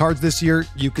not in the cards this year,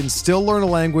 you can still learn a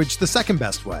language the second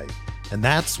best way. And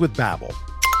that's with Babbel.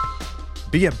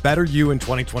 Be a better you in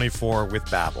 2024 with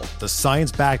Babbel, the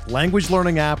science-backed language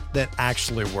learning app that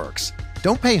actually works.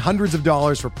 Don't pay hundreds of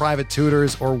dollars for private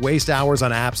tutors or waste hours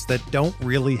on apps that don't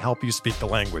really help you speak the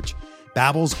language.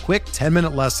 Babbel's quick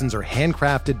 10-minute lessons are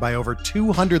handcrafted by over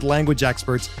 200 language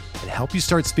experts and help you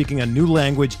start speaking a new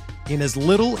language in as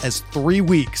little as 3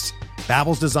 weeks.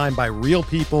 Babbel's designed by real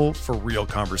people for real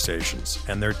conversations,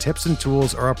 and their tips and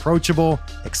tools are approachable,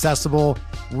 accessible,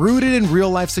 rooted in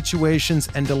real-life situations,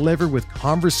 and delivered with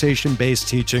conversation-based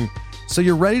teaching, so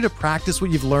you're ready to practice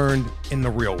what you've learned in the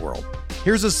real world.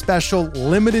 Here's a special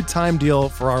limited-time deal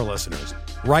for our listeners.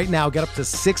 Right now, get up to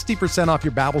 60% off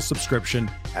your Babbel subscription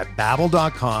at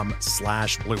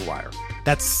babbel.com/BlueWire.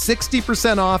 That's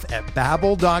 60% off at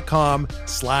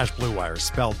babbel.com/BlueWire,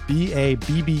 spelled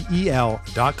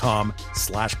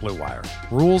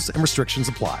BABBEL.com/BlueWire. Rules and restrictions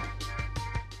apply.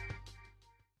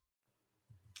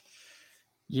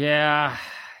 Yeah.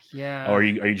 Oh, are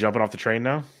you jumping off the train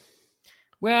now?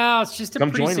 Well, it's just a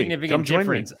pretty significant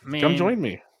difference. I mean, come join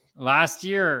me. Last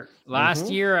year,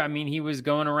 I mean, he was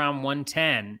going around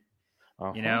 110,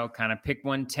 kind of pick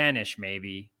 110-ish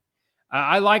maybe.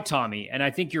 I like Tommy, and I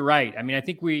think you're right. I mean, I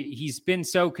think he's been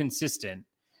so consistent,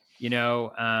 he's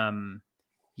been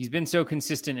so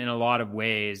consistent in a lot of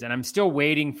ways, and I'm still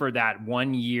waiting for that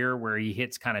 1 year where he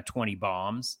hits kind of 20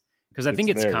 bombs, because I think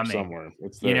it's coming. Somewhere.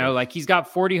 It's there. Like he's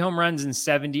got 40 home runs and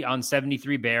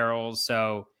 73 barrels,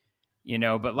 so...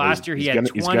 but last year he had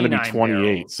 29 He's going to be 28,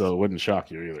 barrels. So it wouldn't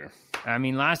shock you either. I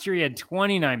mean, last year he had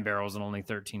 29 barrels and only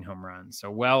 13 home runs. So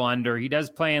well under. He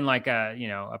does play in like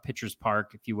a pitcher's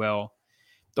park, if you will.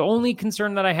 The only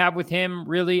concern that I have with him,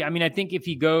 really, I mean, I think if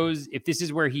this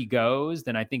is where he goes,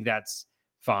 then I think that's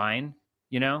fine.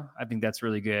 I think that's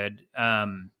really good.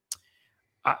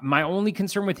 My only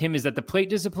concern with him is that the plate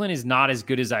discipline is not as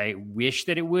good as I wish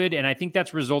that it would. And I think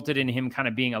that's resulted in him kind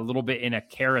of being a little bit in a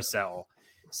carousel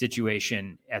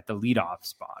situation at the leadoff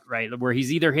spot, right? Where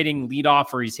he's either hitting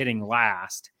leadoff or he's hitting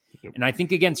last. Yep. And I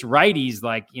think against righties,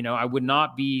 I would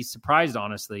not be surprised,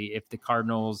 honestly, if the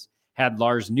Cardinals had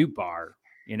Lars Nootbaar,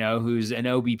 who's an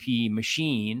OBP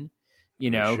machine,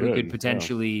 who could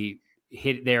potentially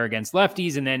hit there against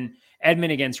lefties, and then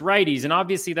Edman against righties. And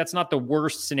obviously that's not the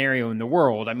worst scenario in the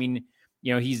world. I mean,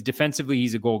 he's defensively,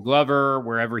 he's a Gold Glover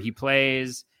wherever he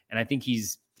plays. And I think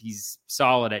he's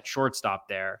solid at shortstop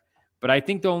there. But I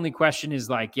think the only question is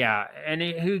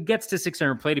who gets to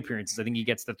 600 plate appearances? I think he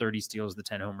gets the 30 steals, the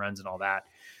 10 home runs, and all that.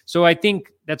 So I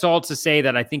think that's all to say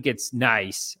that I think it's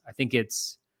nice. I think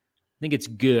it's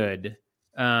good.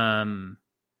 I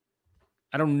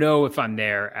don't know if I'm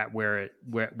there at where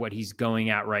what he's going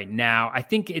at right now. I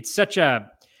think it's the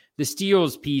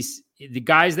steals piece. The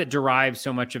guys that derive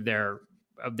so much of their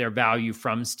value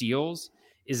from steals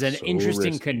is an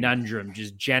interesting conundrum,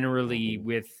 just generally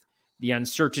with the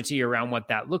uncertainty around what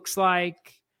that looks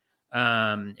like,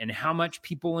 and how much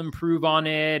people improve on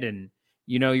it. And,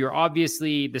 you're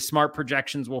obviously, the smart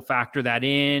projections will factor that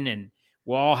in, and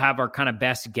we'll all have our kind of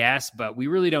best guess, but we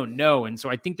really don't know. And so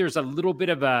I think there's a little bit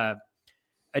of a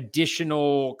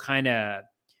additional kind of,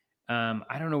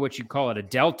 I don't know what you'd call it, a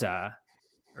delta,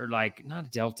 or not a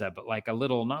delta, but a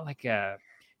little, not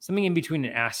something in between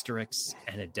an asterisk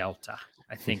and a delta.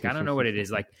 I think, I don't know what it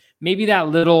is. Maybe that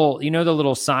little, the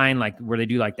little sign, where they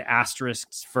do the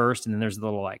asterisks first, and then there's a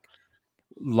little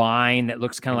line that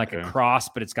looks kind of like a cross,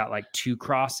 but it's got two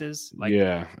crosses.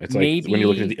 It's maybe when you're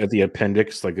looking at the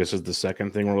appendix, this is the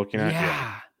second thing we're looking at.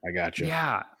 Yeah, I got you.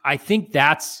 Yeah, I think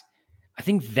that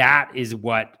is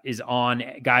what is on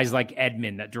guys like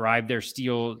Edman that derive their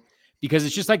steal, because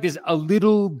it's just this a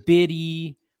little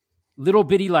bitty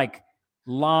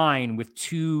line with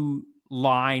two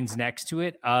lines next to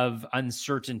it of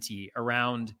uncertainty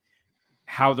around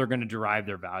how they're going to derive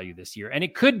their value this year. And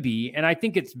it could be, and I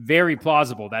think it's very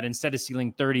plausible, that instead of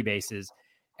stealing 30 bases,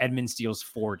 Edman steals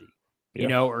 40,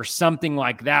 or something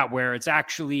like that, where it's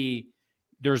actually,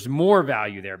 there's more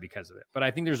value there because of it. But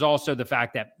I think there's also the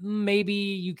fact that maybe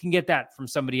you can get that from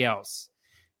somebody else,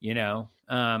 a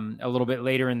little bit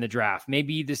later in the draft.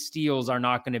 Maybe the steals are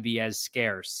not going to be as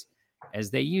scarce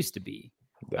as they used to be.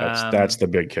 That's the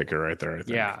big kicker right there, I think.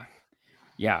 Yeah.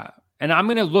 Yeah. And I'm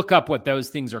going to look up what those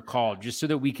things are called just so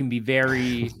that we can be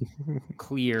very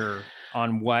clear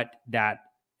on what that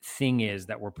thing is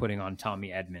that we're putting on Tommy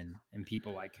Edman and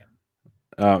people like him.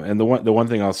 And the one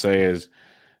thing I'll say is,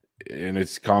 and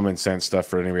it's common sense stuff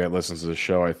for anybody that listens to the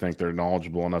show, I think they're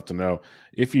knowledgeable enough to know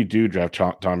if you do draft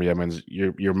Tommy Edmonds,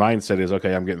 your mindset is,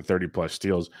 okay, I'm getting 30 plus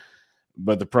steals.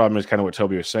 But the problem is kind of what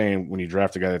Toby was saying. When you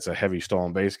draft a guy that's a heavy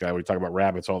stolen base guy, we talk about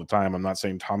rabbits all the time. I'm not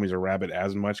saying Tommy's a rabbit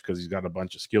as much because he's got a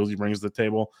bunch of skills he brings to the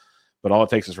table, but all it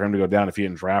takes is for him to go down. If he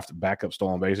didn't draft backup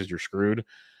stolen bases, you're screwed.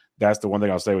 That's the one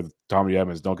thing I'll say with Tommy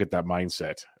Edmonds. Don't get that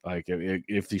mindset. Like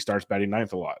if he starts batting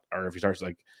ninth a lot, or if he starts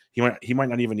like he might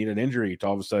not even need an injury to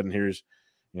all of a sudden here's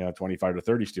 25 to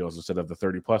 30 steals instead of the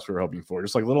 30 plus we were hoping for.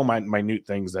 Just like little minute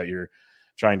things that you're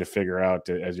trying to figure out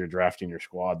as you're drafting your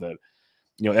squad. That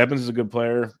Edmonds is a good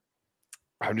player.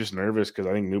 I'm just nervous because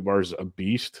I think Newbar's a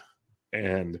beast,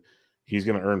 and he's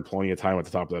going to earn plenty of time at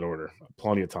the top of that order.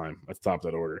 Plenty of time at the top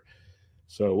of that order.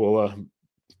 So we'll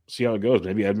see how it goes.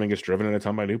 Maybe Edman gets driven at a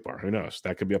time by Newbar. Who knows?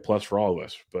 That could be a plus for all of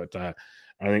us. But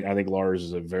I think Lars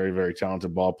is a very, very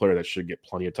talented ball player that should get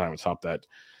plenty of time atop that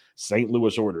St.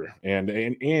 Louis order. And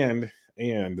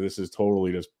this is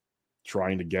totally just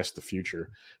trying to guess the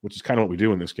future, which is kind of what we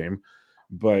do in this game.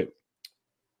 But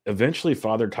eventually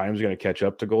Father Time's going to catch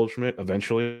up to Goldschmidt.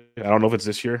 Eventually. I don't know if it's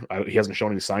this year. He hasn't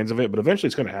shown any signs of it, but eventually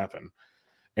it's going to happen.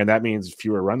 And that means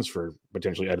fewer runs for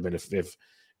potentially Edman if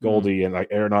Goldie and like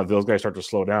Arenado, those guys start to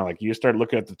slow down. Like you start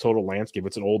looking at the total landscape,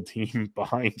 it's an old team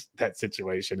behind that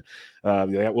situation.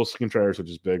 Wilson Contreras, which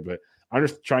is big, but I'm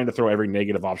just trying to throw every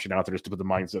negative option out there just to put the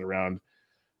mindset around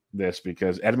this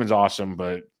because Edman's awesome,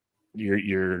 but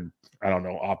you're I don't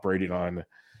know, operating on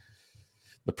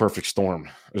the perfect storm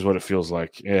is what it feels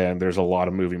like. And there's a lot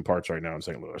of moving parts right now in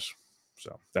St. Louis.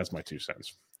 So that's my 2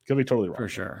 cents. Could be totally wrong. For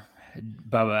sure.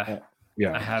 Bubba.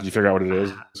 Yeah. Did you figure out what it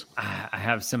is? I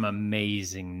have some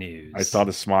amazing news. I saw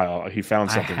the smile. He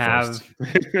found something first.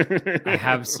 I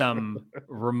have some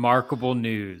remarkable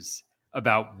news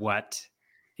about what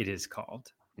it is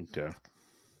called. Okay.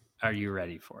 Are you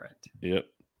ready for it? Yep.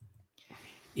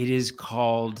 It is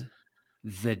called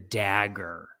the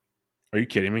Dagger. Are you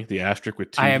kidding me? The asterisk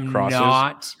with 2 crosses? I am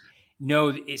not.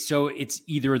 No, so it's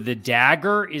either the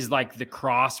Dagger is like the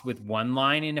cross with 1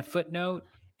 line in a footnote,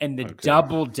 and the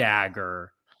double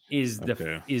dagger is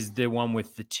the one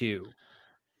with the 2.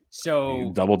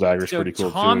 So double dagger is pretty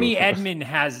cool. Tommy Edman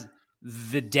has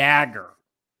the dagger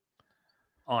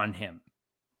on him.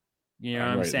 You know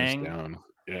what I'm saying?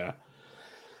 Yeah.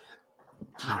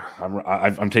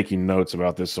 I'm taking notes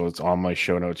about this, so it's on my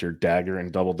show notes here. Dagger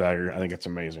and double dagger. I think it's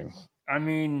amazing. I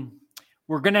mean,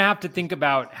 we're gonna have to think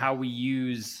about how we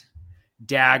use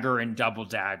dagger and double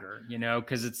dagger.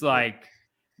 Because it's like.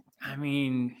 I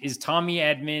mean, is Tommy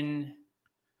Edman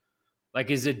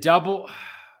is a double?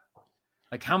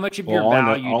 Like, how much of your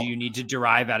value do you need to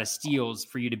derive out of steals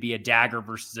for you to be a dagger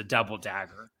versus a double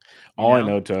dagger? All I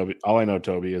know,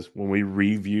 Toby, is when we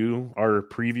review our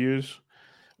previews,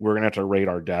 we're gonna have to rate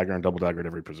our dagger and double dagger at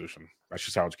every position. That's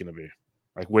just how it's gonna be.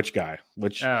 Like, which guy?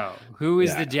 Who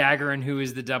is the dagger and who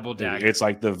is the double dagger? It's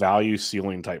like the value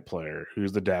ceiling type player.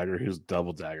 Who's the dagger? Who's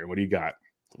double dagger? What do you got?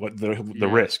 What the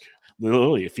risk?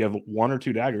 Literally, if you have 1 or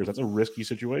 2 daggers, that's a risky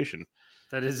situation.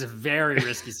 That is a very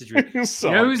risky situation.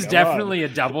 Who's definitely a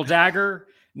double dagger?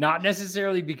 Not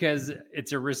necessarily because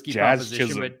it's a risky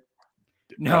proposition, but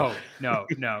no.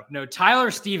 Tyler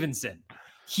Stevenson.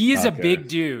 He is a big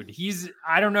dude.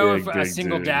 I don't know if a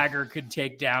single dagger could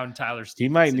take down Tyler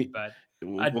Stevenson, but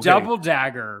a double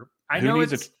dagger. I know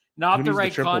it's not the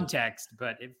right context,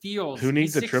 but it feels. Who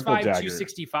needs a triple dagger?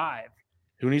 265.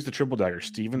 Who needs the triple dagger?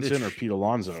 Stevenson or Pete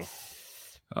Alonso?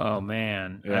 Oh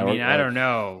man. Yeah, I don't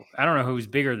know. I don't know who's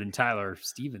bigger than Tyler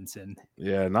Stevenson.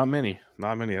 Yeah, not many.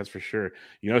 Not many, that's for sure.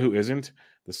 You know who isn't?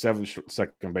 The 7th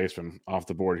second baseman off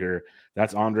the board here.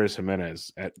 That's Andres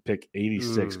Jimenez at pick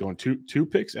 86, going two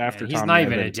picks after He's not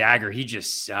even a dagger. He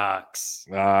just sucks.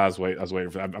 I was waiting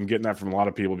for that. I'm getting that from a lot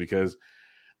of people because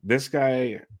this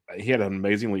guy, he had an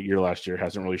amazing year last year.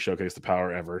 Hasn't really showcased the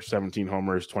power ever. 17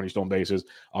 homers, 20 stolen bases.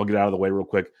 I'll get out of the way real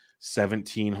quick.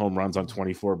 17 home runs on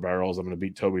 24 barrels. I'm going to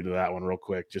beat Toby to that one real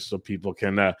quick, just so people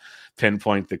can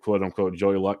pinpoint the quote-unquote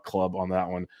Joey Luck club on that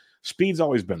one. Speed's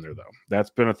always been there, though.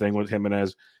 That's been a thing with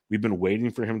Jimenez. We've been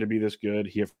waiting for him to be this good.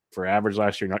 He hit for average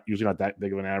last year, usually not that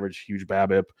big of an average, huge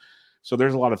BABIP. So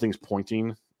there's a lot of things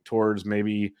pointing towards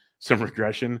maybe some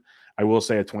regression. I will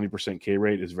say a 20% K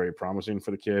rate is very promising for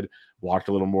the kid. Walked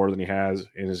a little more than he has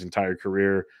in his entire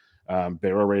career.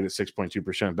 Barrel rate at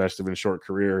 6.2%, best of his short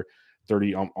career.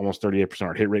 Almost 38%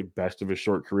 hard hit rate, best of his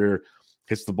short career.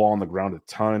 Hits the ball on the ground a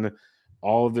ton.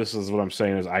 all of this is what I'm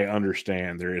saying is I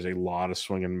understand there is a lot of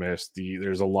swing and miss.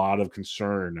 There's a lot of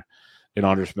concern in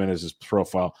Andres Gimenez's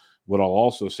profile. What I'll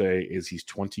also say is he's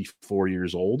 24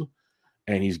 years old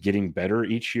and he's getting better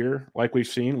each year. Like we've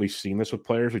seen this with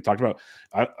players. We talked about,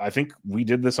 I think we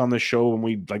did this on this show when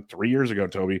we 3 years ago,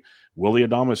 Toby. Willy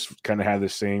Adames kind of had the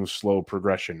same slow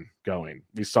progression going.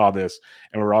 We saw this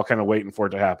and we're all kind of waiting for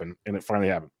it to happen. And it finally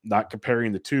happened. Not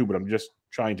comparing the two, but I'm just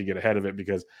trying to get ahead of it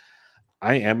because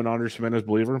I am an Andres Gimenez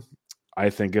believer. I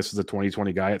think this is a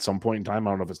 2020 guy at some point in time.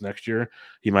 I don't know if it's next year.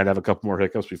 He might have a couple more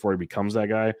hiccups before he becomes that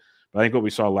guy. But I think what we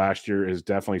saw last year is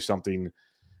definitely something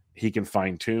he can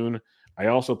fine-tune. I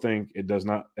also think it does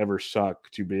not ever suck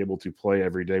to be able to play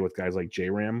every day with guys like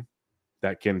J-Ram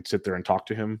that can sit there and talk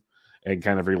to him and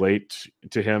kind of relate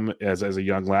to him as a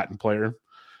young Latin player.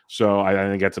 So I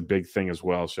think that's a big thing as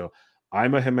well. So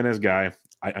I'm a Gimenez guy.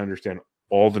 I understand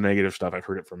all the negative stuff. I've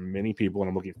heard it from many people, and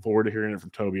I'm looking forward to hearing it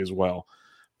from Toby as well.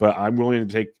 But I'm willing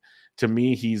to take, to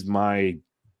me,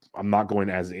 I'm not going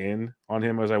as in on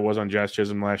him as I was on Jazz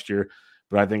Chisholm last year,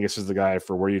 but I think this is the guy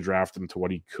for where you draft him to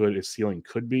what his ceiling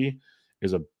could be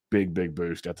is a big, big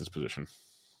boost at this position.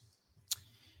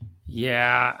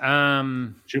 Yeah.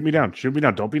 Shoot me down.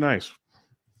 Don't be nice.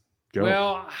 Go.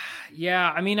 Well,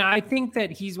 yeah. I mean, I think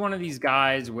that he's one of these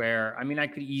guys where, I mean, I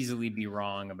could easily be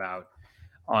wrong about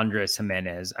Andres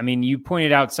Gimenez. I mean, you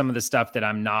pointed out some of the stuff that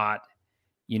I'm not,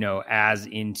 as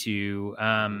into.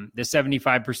 The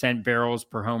 75% barrels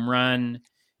per home run,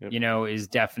 yep, is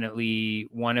definitely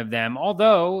one of them.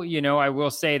 Although, I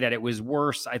will say that it was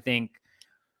worse, I think,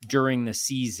 during the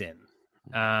season.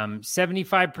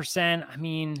 75%, I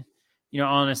mean,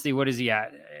 honestly, what is he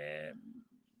at?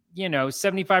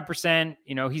 75%,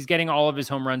 he's getting all of his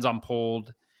home runs on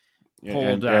pulled.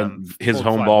 And his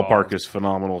home ballpark is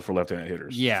phenomenal for left-handed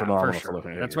hitters. Yeah, phenomenal for sure. For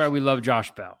left-handed That's hitters. why we love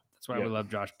Josh Bell. We love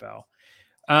Josh Bell.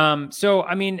 So,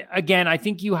 I mean, again, I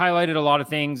think you highlighted a lot of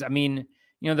things. I mean,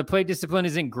 the plate discipline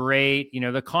isn't great.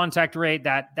 The contact rate,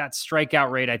 that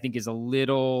strikeout rate, I think is a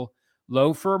little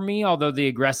low for me, although the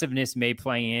aggressiveness may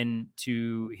play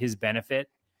into his benefit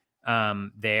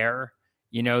there.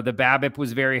 The BABIP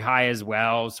was very high as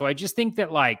well. So I just think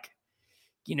that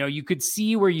you could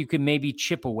see where you could maybe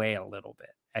chip away a little bit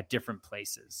at different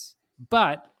places.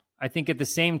 But I think at the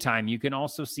same time, you can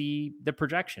also see the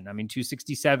projection. I mean,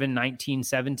 267, 19,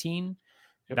 17.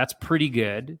 Yep. That's pretty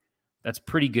good.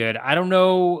 I don't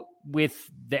know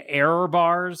with the error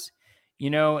bars,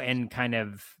 and kind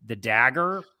of the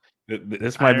dagger.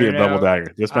 This might be a double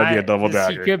dagger. This might be a double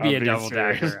dagger. It could be a double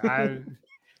dagger.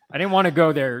 I didn't want to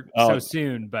go there so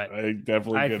soon, but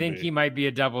I think he might be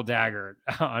a double dagger,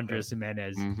 Andres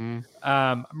Gimenez. Mm-hmm.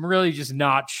 I'm really just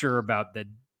not sure about the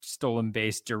stolen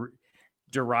base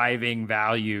deriving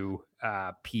value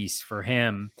piece for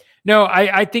him. No,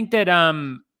 I think that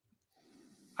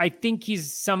I think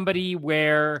he's somebody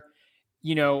where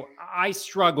I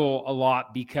struggle a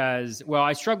lot because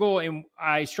I struggle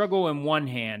in one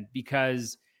hand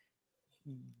because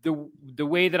the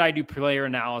way that I do player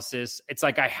analysis, it's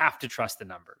like I have to trust the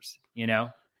numbers,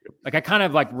 like I kind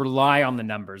of rely on the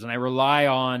numbers and I rely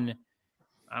on,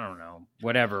 I don't know,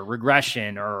 whatever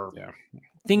regression or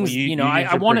things,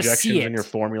 I want to see it in your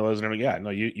formulas and everything. Yeah,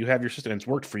 no, you have your system. It's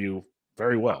worked for you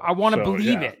very well. I want to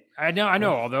believe it. I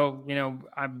know. Although,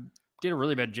 I did a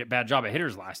really bad job at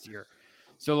hitters last year.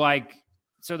 So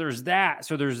there's that.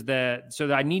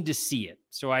 So I need to see it.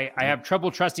 So I have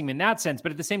trouble trusting him in that sense.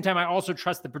 But at the same time, I also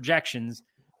trust the projections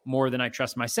more than I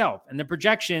trust myself. And the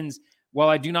projections, while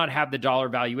I do not have the dollar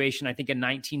valuation, I think in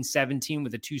 1917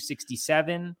 with a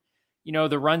 267,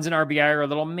 the runs in RBI are a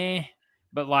little meh,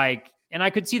 but and I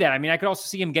could see that. I mean, I could also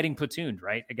see him getting platooned,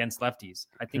 right, against lefties.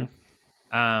 I think,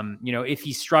 if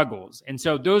he struggles. And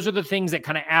so those are the things that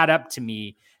kind of add up to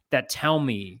me that tell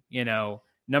me,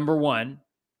 number one,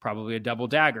 probably a double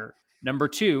dagger. Number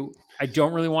two, I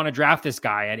don't really want to draft this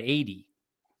guy at 80,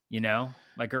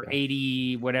 or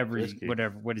 80, whatever,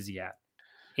 what is he at?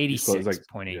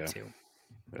 86.82.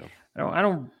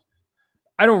 Yeah.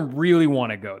 I don't really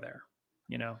want to go there,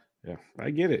 Yeah, I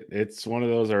get it. It's one of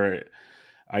those,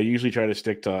 I usually try to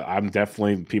stick to, I'm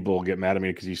definitely, people get mad at me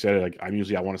because you said it, I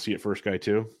want to see it first guy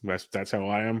too. That's how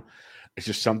I am. It's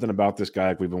just something about this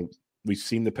guy. We've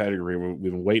seen the pedigree. We've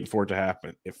been waiting for it to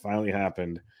happen. It finally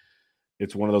happened.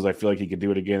 It's one of those, I feel like he could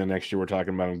do it again. And next year we're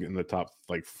talking about him getting the top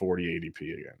 40 ADP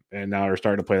again. And now we're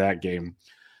starting to play that game.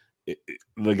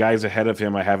 The guys ahead of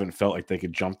him, I haven't felt like they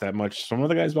could jump that much. Some of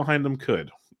the guys behind them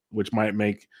could, which might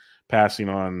make passing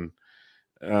on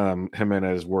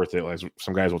Gimenez worth it, as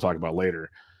some guys we'll talk about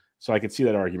later. So I could see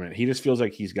that argument. He just feels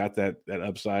like he's got that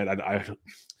upside.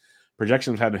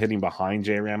 Projections have been hitting behind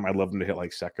J-Ram. I'd love him to hit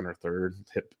like second or third,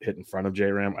 hit in front of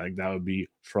J-Ram. I think that would be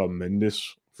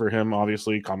tremendous for him,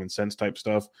 obviously, common sense type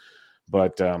stuff.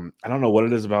 But I don't know what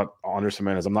it is about Andres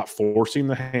Gimenez. I'm not forcing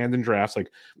the hand in drafts. Like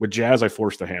with Jazz, I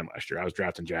forced the hand last year. I was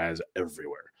drafting Jazz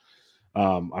everywhere.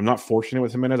 I'm not forcing it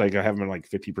with Gimenez. I have him in like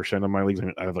 50% of my leagues.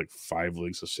 I have like 5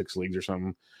 leagues, so 6 leagues or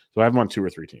something. So I have him on 2 or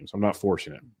 3 teams. I'm not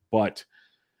forcing it. But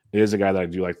it is a guy that I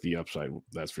do like the upside,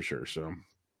 that's for sure. So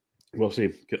we'll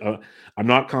see. I'm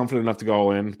not confident enough to go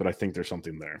all in, but I think there's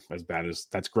something there.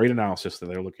 That's great analysis that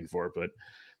they're looking for, but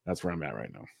that's where I'm at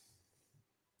right now.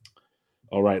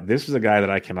 All right, this is a guy that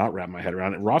I cannot wrap my head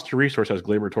around. Roster Resource has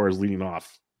Gleyber Torres leading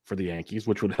off for the Yankees,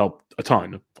 which would help a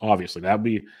ton. Obviously, that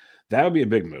would be a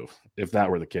big move if that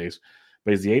were the case.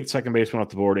 But he's the 8th second baseman off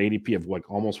the board, ADP of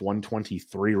like almost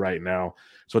 123 right now.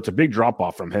 So it's a big drop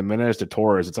off from Gimenez to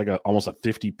Torres. It's like almost a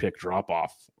 50 pick drop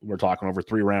off. We're talking over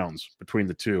 3 rounds between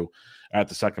the two at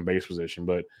the second base position.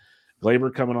 But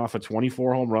Gleyber coming off a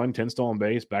 24 home run, 10 stolen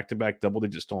base, back-to-back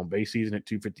double-digit stolen base season at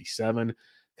 257.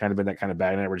 Kind of been that kind of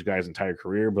batting average guy's entire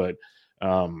career, but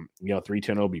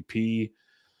 310 OBP.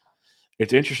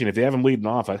 It's interesting. If they have him leading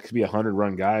off, that could be a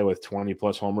 100-run guy with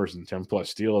 20-plus homers and 10-plus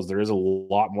steals. There is a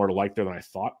lot more to like there than I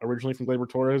thought originally from Gleyber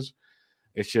Torres.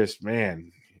 It's just,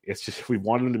 man, we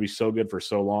wanted him to be so good for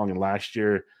so long, and last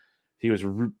year he was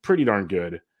pretty darn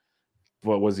good.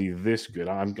 But was he this good?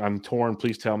 I'm torn.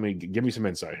 Please tell me. Give me some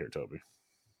insight here, Toby.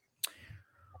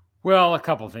 Well, a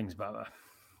couple things, Bubba.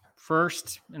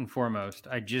 First and foremost,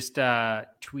 I just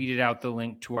tweeted out the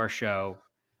link to our show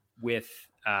with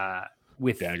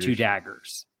daggers. 2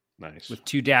 daggers. Nice. With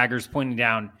 2 daggers pointing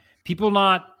down. People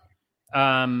not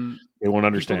they won't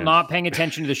understand. People not paying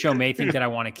attention to the show may think that I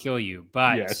want to kill you,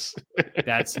 but yes.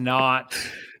 That's not.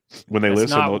 When they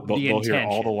listen, they'll hear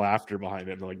all the laughter behind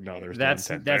it. And they're like, no, there's no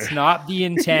intent there. That's not the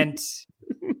intent.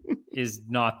 Is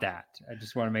not that. I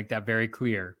just want to make that very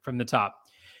clear from the top.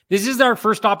 This is our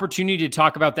first opportunity to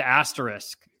talk about the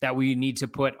asterisk that we need to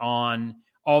put on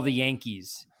all the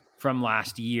Yankees from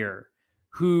last year,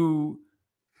 who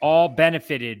all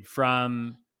benefited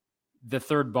from the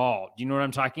third ball. Do you know what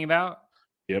I'm talking about?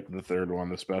 Yep, the third one,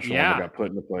 the special one that got put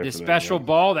into play. The special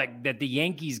ball that the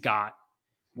Yankees got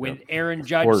when Aaron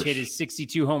Judge hit his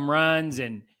 62 home runs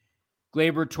and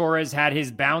Gleyber Torres had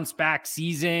his bounce back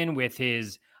season with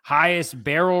his highest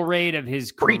barrel rate of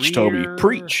his career. Preach, Toby,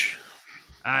 preach.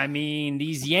 I mean,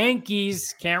 these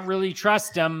Yankees, can't really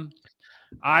trust them.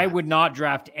 I would not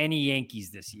draft any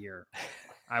Yankees this year.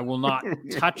 I will not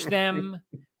touch them.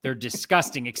 They're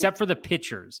disgusting, except for the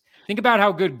pitchers. Think about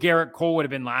how good Garrett Cole would have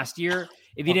been last year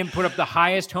if he didn't put up the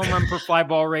highest home run per fly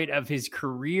ball rate of his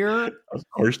career. Of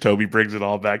course, Toby brings it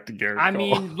all back to Garrett Cole. I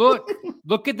mean,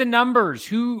 look at the numbers.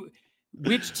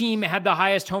 Which team had the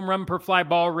highest home run per fly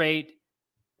ball rate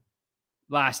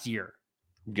last year?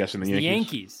 I'm guessing the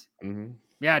Yankees. Mm-hmm.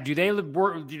 Yeah, do they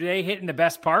hit in the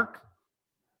best park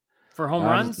for home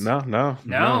runs? No, they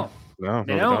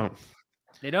don't.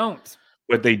 They don't.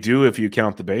 But they do if you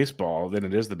count the baseball, then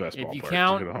it is the best ballpark. If you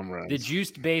count the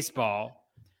juiced baseball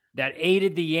that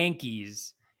aided the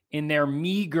Yankees in their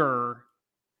meager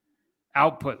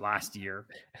output last year,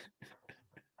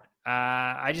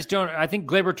 I just don't. I think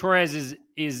Gleyber Torres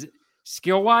is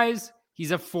skill-wise, he's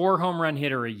a 4 home run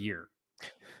hitter a year.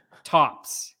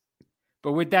 Tops.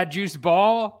 But with that juiced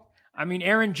ball, I mean,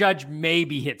 Aaron Judge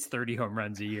maybe hits 30 home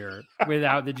runs a year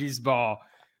without the juiced ball.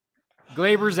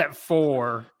 Gleyber's at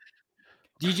 4.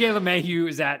 DJ LeMahieu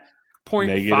is at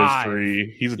 0.5.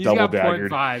 -3. He's double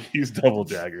daggered. He's double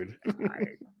daggered.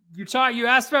 You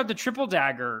asked about the triple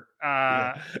dagger.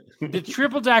 The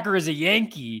triple dagger is a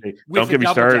Yankee. Don't get me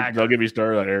started. Don't get me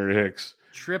started on Aaron Hicks.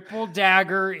 Triple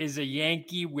dagger is a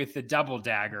Yankee with a double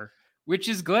dagger, which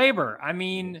is Gleyber. I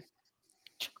mean,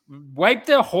 wipe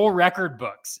the whole record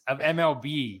books of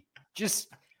MLB.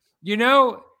 Just,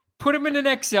 put them in an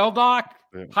Excel doc,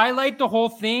 highlight the whole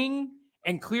thing,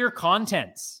 and clear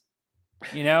contents.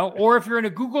 Or if you're in a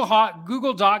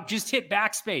Google Doc, just hit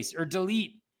backspace or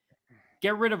delete.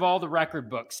 Get rid of all the record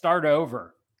books. Start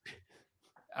over.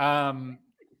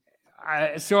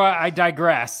 So I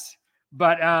digress.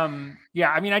 But,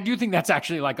 I do think that's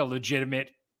actually like a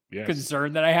legitimate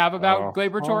concern that I have about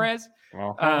Gleyber Torres.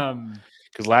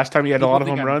 Because last time he had a lot of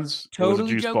home runs, it was a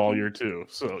juice ball year too.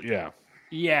 So, yeah.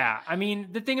 Yeah. I mean,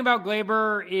 the thing about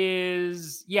Gleyber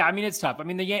is, it's tough. I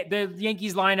mean, the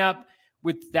Yankees lineup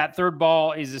with that third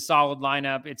ball is a solid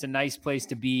lineup. It's a nice place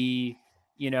to be.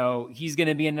 He's going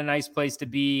to be in a nice place to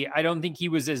be. I don't think he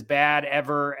was as bad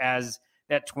ever as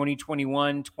that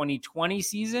 2021-2020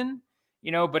 season,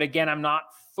 but again, I'm not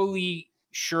fully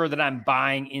sure that I'm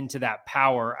buying into that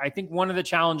power. I think one of the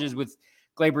challenges with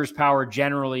Gleyber's power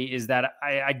generally is that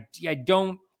I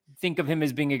don't think of him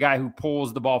as being a guy who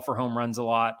pulls the ball for home runs a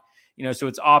lot. So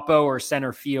it's Oppo or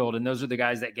center field, and those are the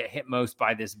guys that get hit most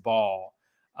by this ball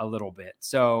a little bit.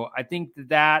 So I think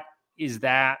that is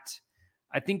that.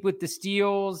 I think with the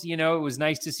steals, it was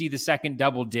nice to see the second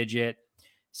double digit.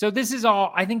 So this is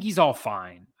all, I think he's all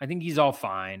fine. I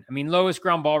mean, lowest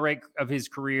ground ball rate of his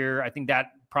career. I think that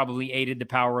probably aided the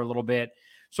power a little bit.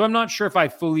 So I'm not sure if I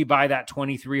fully buy that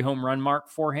 23 home run mark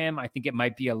for him. I think it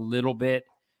might be a little bit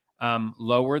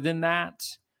lower than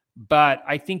that. But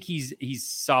I think he's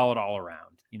solid all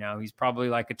around. He's probably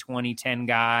like a 20-10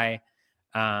 guy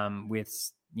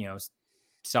with,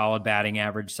 solid batting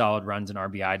average, solid runs and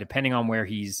RBI, depending on where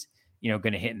he's, going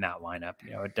to hit in that lineup.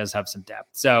 It does have some depth.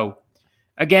 So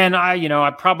again,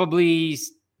 I probably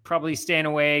staying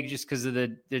away just because of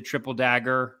the triple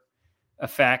dagger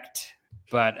effect.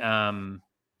 But, and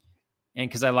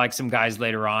because I like some guys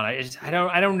later on,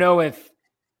 I don't know if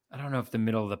the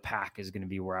middle of the pack is going to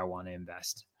be where I want to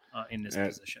invest in this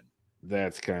position.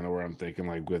 That's kind of where I'm thinking,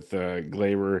 like with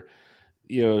Gleyber,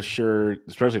 sure,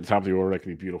 especially at the top of the order, that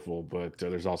can be beautiful, but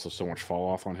there's also so much fall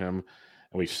off on him,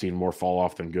 and we've seen more fall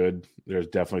off than good. There's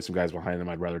definitely some guys behind him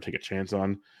I'd rather take a chance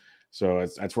on. So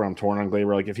that's where I'm torn on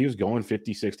Gleyber. Like if he was going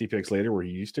 50, 60 picks later where he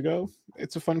used to go,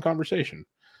 it's a fun conversation.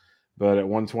 But at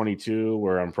 122,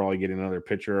 where I'm probably getting another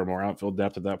pitcher or more outfield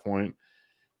depth at that point,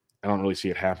 I don't really see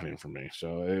it happening for me.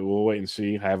 So we'll wait and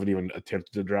see. I haven't even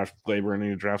attempted to draft Gleyber in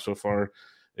any draft so far.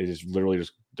 They just literally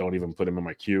don't even put him in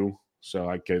my queue. So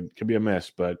I could be a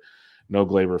miss, but no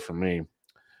Gleyber for me.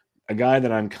 A guy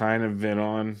that I'm kind of in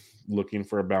on looking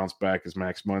for a bounce back is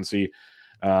Max Muncy.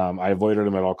 I avoided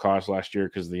him at all costs last year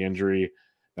because of the injury.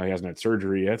 Now he hasn't had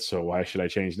surgery yet, so why should I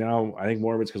change now? I think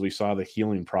more of it's because we saw the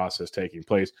healing process taking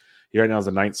place. He right now is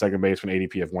the 9th second baseman,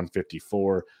 ADP of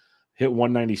 154. Hit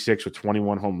 196 with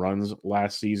 21 home runs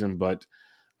last season, but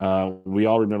we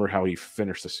all remember how he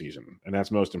finished the season, and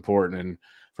that's most important. And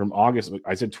from August,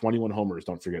 I said 21 homers,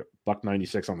 don't forget,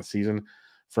 $196 on the season.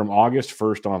 From August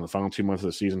 1st on, the final 2 months of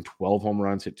the season, 12 home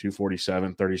runs, hit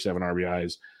 247, 37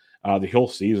 RBIs. The whole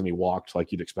season he walked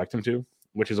like you'd expect him to,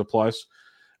 which is a plus.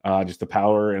 Just the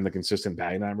power and the consistent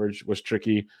batting average was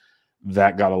tricky.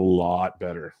 That got a lot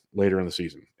better later in the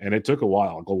season. And it took a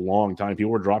while, a long time.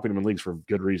 People were dropping him in leagues for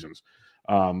good reasons.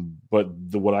 But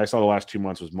what I saw the last 2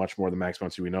 months was much more than Max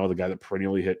Muncy. We know the guy that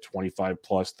perennially hit 25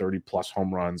 plus, 30 plus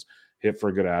home runs, hit for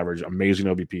a good average, amazing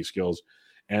OBP skills.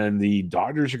 And the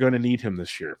Dodgers are going to need him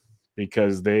this year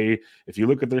because if you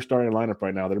look at their starting lineup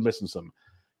right now, they're missing some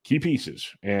key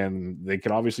pieces, and they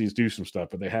could obviously do some stuff,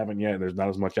 but they haven't yet. And there's not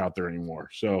as much out there anymore.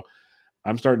 So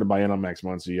I'm starting to buy in on Max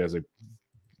Muncy as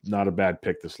not a bad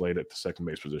pick this late at the second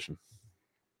base position.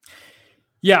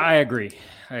 Yeah, I agree.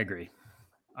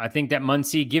 I think that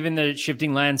Muncy, given the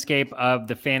shifting landscape of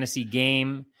the fantasy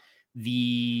game,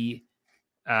 the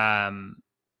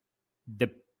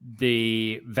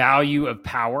value of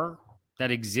power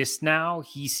that exists now,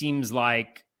 he seems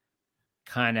like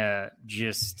kind of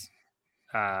just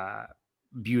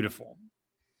beautiful,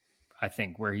 I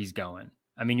think, where he's going.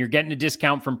 I mean, you're getting a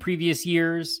discount from previous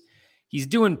years. He's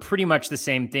doing pretty much the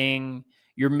same thing.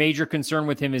 Your major concern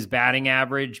with him is batting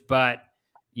average, but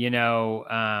he also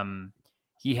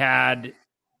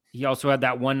had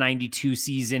that 192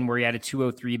 season where he had a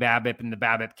 203 BABIP, and the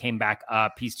BABIP came back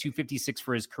up. He's 256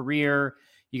 for his career.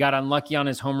 He got unlucky on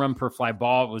his home run per fly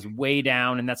ball. It was way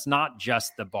down, and that's not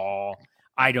just the ball.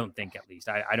 I don't think, at least.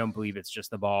 I don't believe it's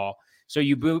just the ball. So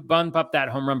you bump up that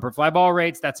home run per fly ball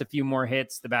rates. That's a few more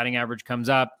hits. The batting average comes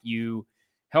up. You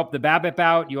help the BABIP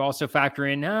out. You also factor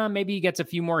in maybe he gets a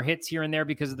few more hits here and there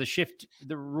because of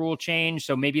the rule change.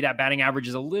 So maybe that batting average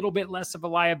is a little bit less of a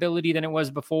liability than it was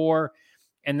before.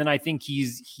 And then I think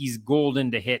he's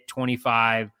golden to hit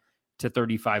 25 to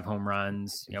 35 home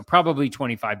runs. Probably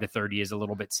 25 to 30 is a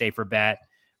little bit safer bet.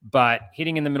 But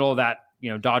hitting in the middle of that,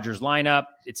 Dodgers lineup,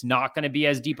 it's not going to be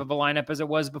as deep of a lineup as it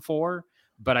was before.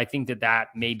 But I think that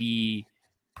maybe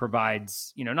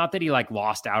provides, not that he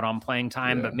lost out on playing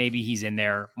time, but maybe he's in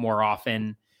there more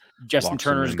often. Justin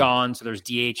Turner's gone, so there's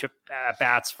DH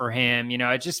bats for him.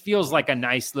 It just feels like a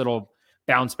nice little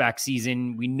bounce back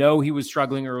season. We know he was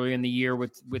struggling early in the year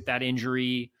with that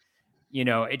injury.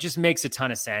 It just makes a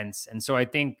ton of sense. And so I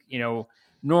think,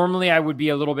 normally I would be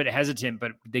a little bit hesitant,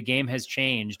 but the game has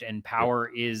changed and power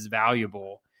is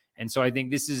valuable. And so I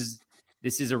think this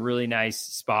is a really nice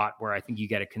spot where I think you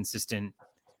get a consistent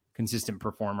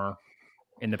performer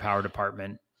in the power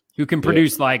department who can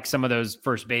produce like some of those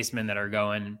first basemen that are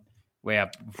going way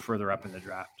up, further up in the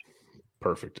draft.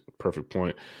 Perfect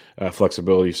point.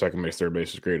 Flexibility, second base, third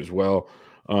base is great as well.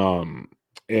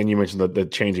 And you mentioned the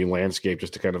changing landscape,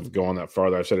 just to kind of go on that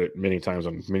farther. I've said it many times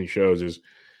on many shows is,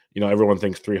 everyone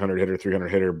thinks 300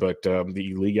 hitter, but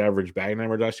the league average batting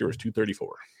average last year was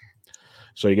 234.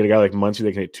 So you get a guy like Muncy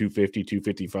that can hit 250,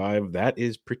 255. That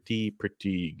is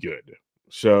pretty good.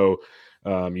 So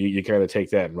you kind of take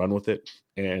that and run with it,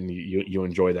 and you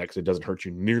enjoy that because it doesn't hurt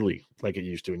you nearly like it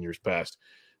used to in years past.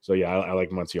 So, yeah, I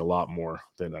like Muncy a lot more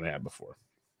than I had before.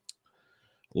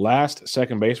 Last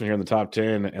second baseman here in the top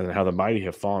 10, and how the mighty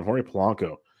have fallen. Jorge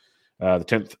Polanco, the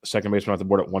 10th second baseman off the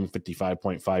board at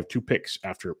 155.5, 2 picks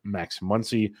after Max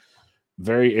Muncy.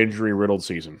 Very injury-riddled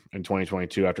season in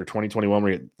 2022. After 2021,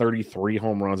 we had 33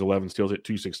 home runs, 11 steals at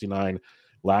 269.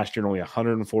 Last year, in only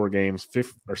 104 games,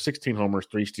 16 homers,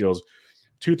 3 steals,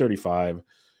 235.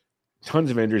 Tons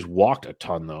of injuries. Walked a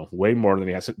ton, though. Way more than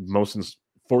he has. Most since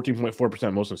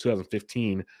 14.4%, most since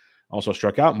 2015. Also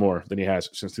struck out more than he has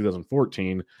since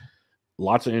 2014.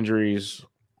 Lots of injuries.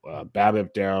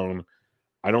 BABIP down.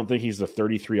 I don't think he's the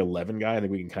 33-11 guy. I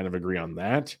think we can kind of agree on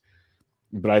that.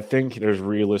 But I think there's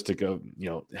realistic of,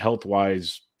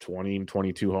 health-wise, 20 and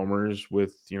 22 homers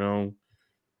with, 8-9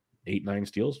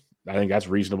 steals. I think that's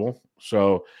reasonable.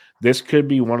 So this could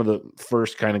be one of the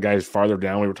first kind of guys farther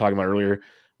down we were talking about earlier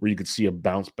where you could see a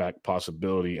bounce-back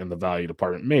possibility in the value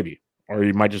department, maybe. Or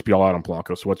you might just be all out on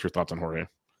Polanco. So what's your thoughts on Jorge?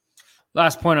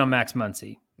 Last point on Max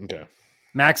Muncy. Okay.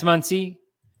 Max Muncy,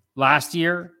 last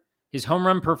year, his home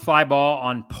run per fly ball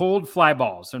on pulled fly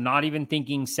balls, so not even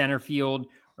thinking center field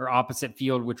or opposite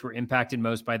field, which were impacted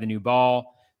most by the new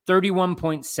ball,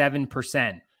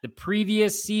 31.7%. The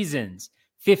previous seasons,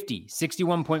 50,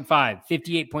 61.5,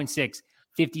 58.6,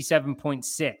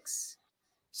 57.6.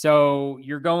 So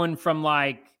you're going from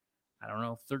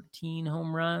 13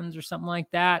 home runs or something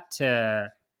like that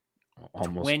to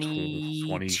almost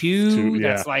 22.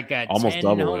 That's like a almost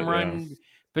 10 home run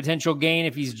potential gain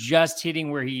if he's just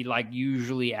hitting where he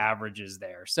usually averages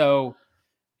there. So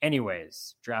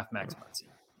anyways, draft Max Muncy,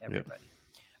 everybody.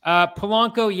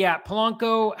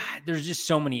 Polanco, there's just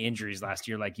so many injuries last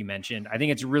year, like you mentioned. I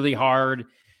think it's really hard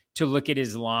to look at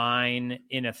his line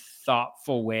in a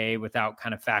thoughtful way without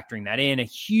kind of factoring that in. A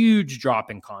huge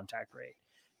drop in contact rate,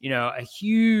 a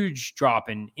huge drop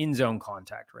in zone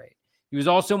contact rate. He was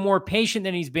also more patient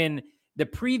than he's been the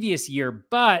previous year,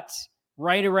 but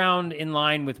right around in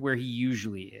line with where he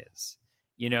usually is.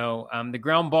 The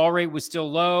ground ball rate was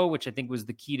still low, which I think was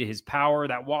the key to his power.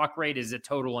 That walk rate is a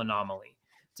total anomaly.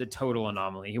 It's a total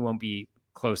anomaly. He won't be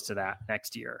close to that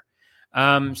next year.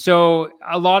 So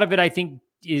a lot of it, I think,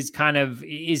 is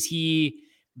he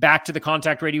back to the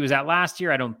contact rate he was at last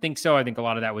year? I don't think so. I think a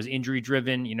lot of that was injury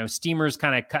driven. Steamer's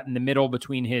kind of cut in the middle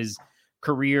between his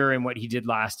career and what he did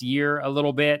last year a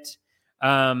little bit.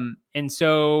 And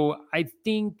so I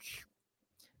think,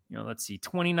 let's see,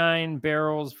 29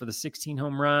 barrels for the 16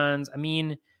 home runs.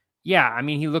 He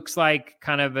looks like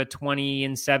kind of a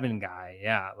 20-7 guy.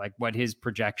 Yeah. Like what his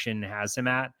projection has him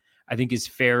at, I think is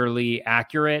fairly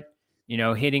accurate,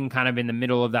 hitting kind of in the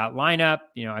middle of that lineup.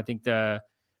 I think the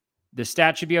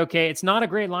stat should be okay. It's not a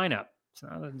great lineup.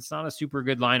 It's not a super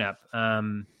good lineup.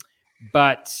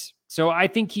 So I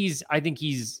think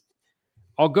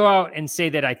I'll go out and say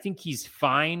that I think he's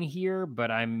fine here,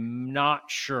 but I'm not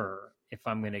sure if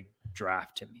I'm going to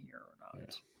draft him here or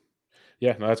not.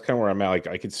 Yeah, no, that's kind of where I'm at.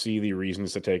 I could see the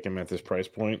reasons to take him at this price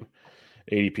point,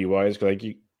 ADP wise,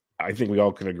 because I think we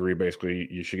all can agree basically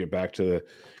you should get back to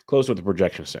close to what the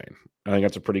projection is saying. I think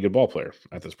that's a pretty good ball player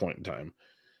at this point in time.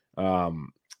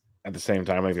 At the same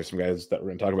time, I think there's some guys that we're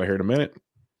going to talk about here in a minute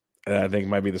that I think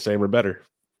might be the same or better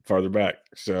farther back.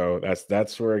 So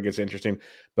that's where it gets interesting.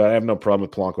 But I have no problem with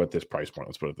Polanco at this price point.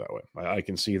 Let's put it that way. I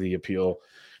can see the appeal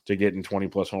to getting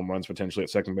 20-plus home runs potentially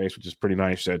at second base, which is pretty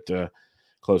nice at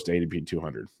close to ADP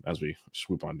 200 as we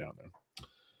swoop on down there.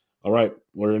 All right,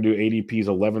 we're going to do ADPs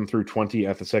 11 through 20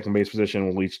 at the second base position.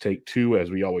 We'll each take 2,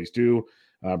 as we always do.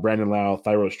 Brandon Lau,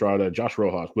 Thairo Estrada, Josh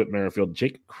Rojas, Whit Merrifield,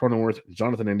 Jake Cronenworth,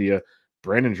 Jonathan India,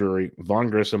 Brandon Drury, Vaughn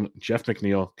Grissom, Jeff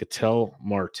McNeil, Ketel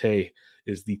Marte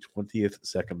is the 20th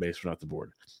second baseman off the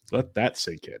board. Let that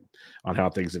sink in on how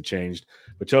things have changed.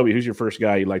 But Toby, who's your first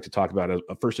guy you'd like to talk about as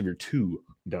a first of your 2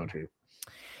 down here?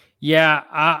 Yeah,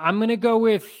 I'm going to go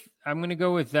with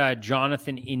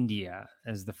Jonathan India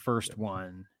as the first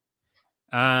one.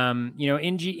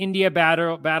 India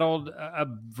battled a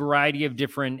variety of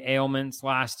different ailments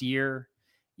last year,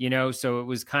 so it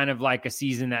was kind of like a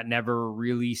season that never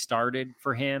really started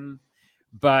for him,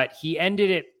 but he ended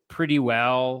it pretty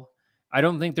well. I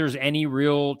don't think there's any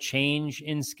real change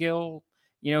in skill.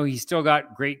 He's still got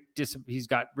he's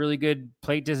got really good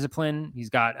plate discipline. He's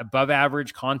got above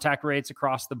average contact rates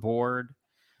across the board.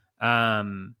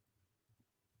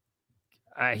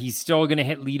 He's still going to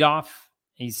hit leadoff.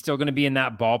 He's still going to be in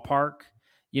that ballpark.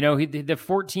 The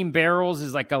 14 barrels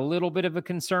is like a little bit of a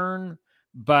concern,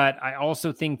 but I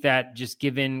also think that just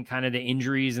given kind of the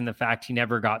injuries and the fact he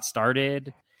never got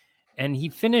started, and he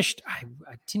finished,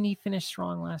 didn't he finish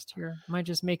strong last year? Am I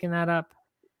just making that up?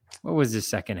 What was his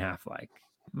second half like?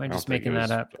 Am I just making that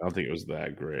up? I don't think it was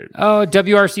that great. Oh,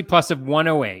 WRC plus of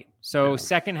 108. So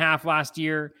second half last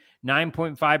year,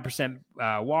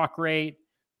 9.5% walk rate,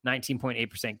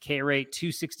 19.8% K rate,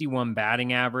 261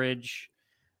 batting average.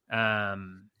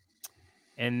 And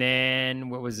then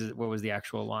what was the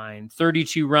actual line?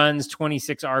 32 runs,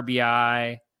 26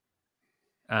 RBI,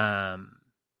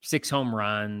 6 home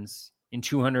runs in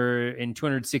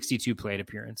 262 plate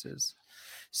appearances.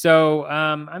 So,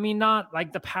 not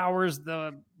like the power's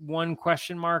the one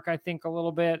question mark, I think, a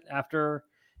little bit after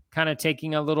kind of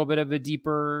taking a little bit of a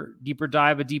deeper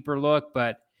dive, a deeper look.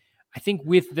 But I think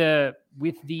with the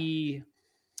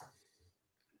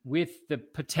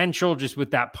potential, just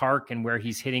with that park and where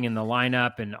he's hitting in the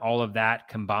lineup and all of that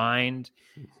combined,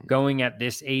 going at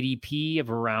this ADP of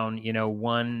around,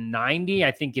 190,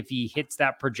 I think if he hits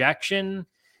that projection,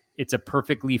 it's a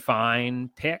perfectly fine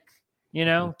pick,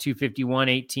 251,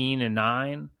 18 and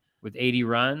 9 with 80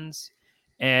 runs.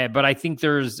 But I think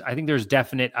there's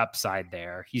definite upside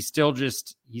there. He's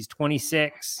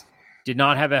 26, did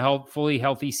not have a fully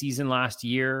healthy season last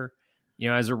year.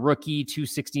 As a rookie,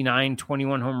 269,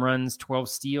 21 home runs, 12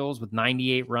 steals with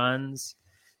 98 runs.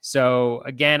 So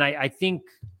again, I think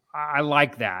I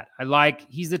like that.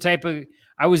 He's the type of,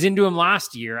 I was into him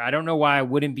last year. I don't know why I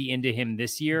wouldn't be into him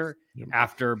this year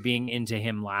after being into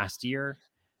him last year.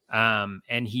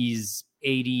 And he's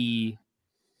 80,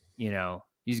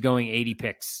 he's going 80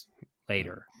 picks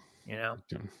later,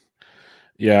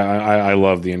 Yeah, I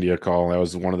love the India call. That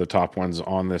was one of the top ones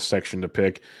on this section to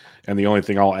pick. And the only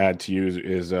thing I'll add to you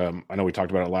is I know we talked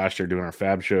about it last year doing our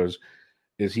Fab shows,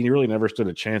 is he really never stood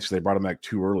a chance because they brought him back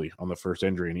too early on the first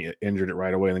injury, and he injured it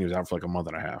right away, and then he was out for like a month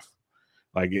and a half.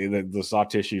 Like the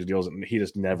soft tissue deals, and he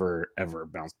just never, ever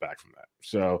bounced back from that.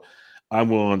 So I'm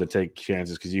willing to take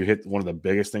chances because you hit one of the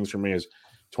biggest things for me is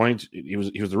he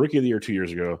was the Rookie of the Year 2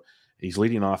 years ago. He's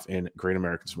leading off in Great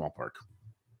American Small Park.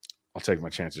 I'll take my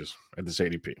chances at this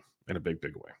ADP in a big,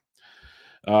 big way.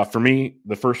 For me,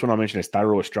 the first one I'll mention is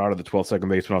Thairo Estrada, the 12th second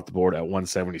baseman off the board at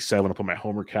 177. I'll put my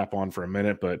homer cap on for a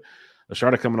minute, but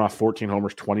Estrada coming off 14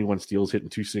 homers, 21 steals, hitting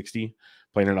 260,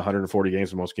 playing in 140 games,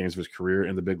 the most games of his career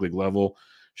in the big league level.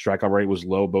 Strikeout rate was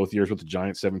low both years with the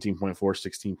Giants, 17.4,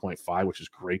 16.5, which is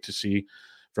great to see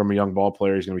from a young ball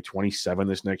player. He's going to be 27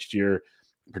 this next year.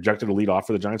 Projected to lead off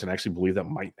for the Giants, and I actually believe that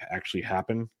might actually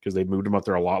happen because they moved him up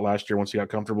there a lot last year once he got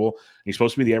comfortable. He's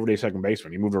supposed to be the everyday second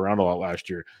baseman. He moved around a lot last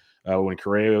year when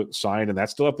Correa signed, and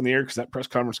that's still up in the air because that press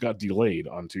conference got delayed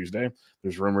on Tuesday.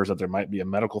 There's rumors that there might be a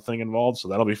medical thing involved, so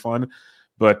that'll be fun.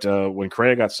 But when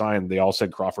Correa got signed, they all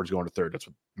said Crawford's going to third. That's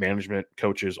what management,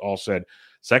 coaches all said.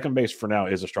 Second base for now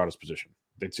is Estrada's position.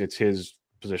 It's his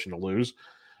position to lose.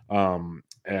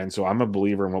 And so I'm a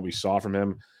believer in what we saw from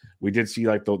him. We did see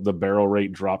like the barrel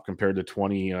rate drop compared to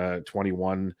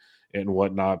 2021 and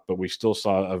whatnot, but we still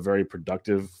saw a very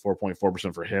productive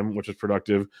 4.4% for him, which is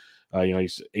productive.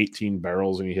 He's 18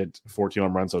 barrels and he hit 14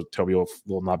 home runs. So Toby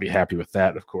will not be happy with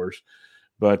that, of course.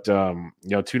 But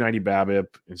 290 BABIP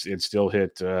and still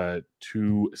hit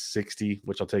 260,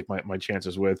 which I'll take my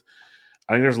chances with.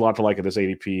 I think there's a lot to like at this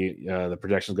ADP. The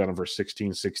projections got him for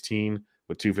 16-16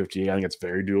 with 258. I think it's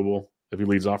very doable if he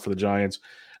leads off for the Giants.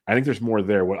 I think there's more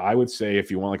there. What I would say, if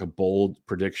you want like a bold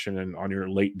prediction and on your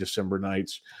late December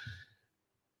nights,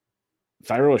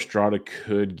 Thairo Estrada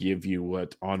could give you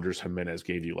what Andres Jimenez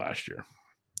gave you last year,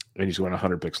 and he's going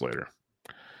 100 picks later.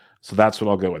 So that's what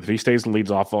I'll go with. If he stays and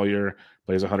leads off all year,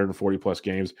 plays 140 plus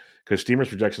games, because Steamer's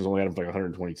projections only had him for like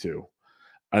 122.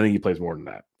 I think he plays more than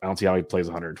that. I don't see how he plays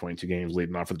 122 games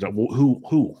leading off for the job.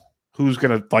 Who's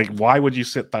gonna why would you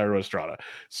sit Thairo Estrada?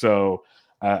 So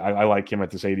I like him at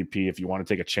this ADP. If you want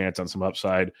to take a chance on some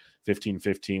upside,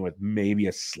 15-15 with maybe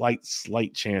a slight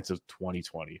chance of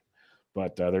 2020,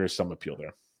 but there is some appeal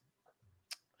there.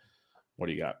 What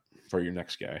do you got for your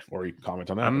next guy? Or you can comment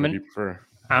on that.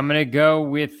 I'm gonna go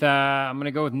with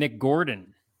Nick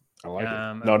Gordon. I like it.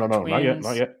 No,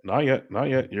 not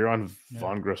yet. You're on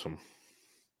Vaughn Grissom.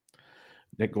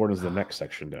 Nick Gordon's the next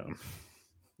section down.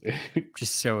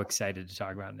 Just so excited to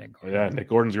talk about Nick Gordon. Yeah, Nick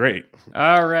Gordon's great.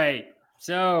 All right.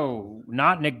 So,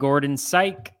 not Nick Gordon.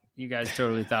 Psych. You guys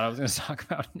totally thought I was going to talk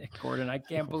about Nick Gordon. I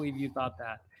can't believe you thought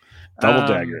that. Double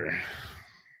dagger.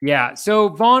 Yeah. So,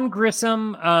 Vaughn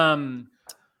Grissom.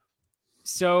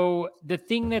 So, the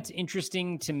thing that's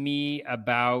interesting to me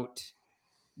about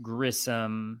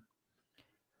Grissom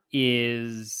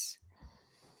is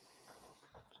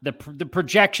the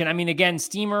projection. I mean, again,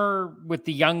 Steamer with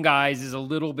the young guys is a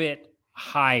little bit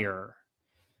higher,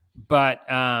 but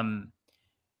the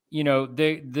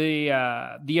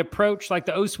approach, like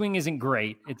the O swing isn't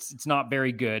great. It's not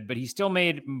very good, but he still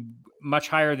made much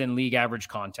higher than league average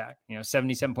contact,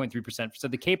 77.3%. So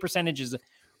the K percentage is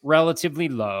relatively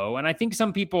low. And I think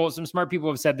some smart people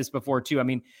have said this before too. I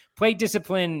mean, plate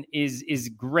discipline is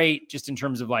great just in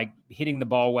terms of like hitting the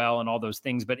ball well and all those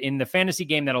things. But in the fantasy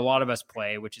game that a lot of us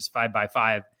play, which is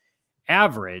 5x5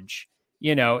 average,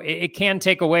 it can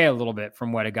take away a little bit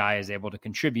from what a guy is able to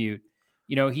contribute.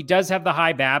 He does have the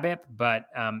high BABIP, but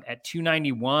at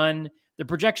 291, the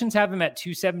projections have him at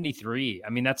 273. I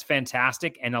mean, that's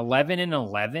fantastic. And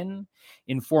 11-11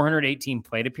 in 418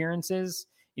 plate appearances.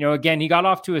 Again, he got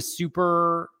off to a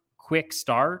super quick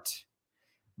start,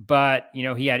 but,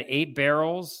 he had 8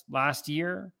 barrels last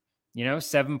year,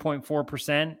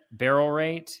 7.4% barrel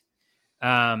rate.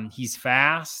 He's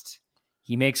fast.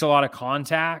 He makes a lot of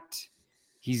contact.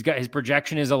 His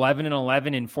projection is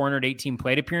 11-11 in 418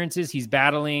 plate appearances. He's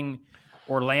battling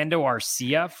Orlando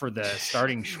Arcia for the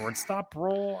starting shortstop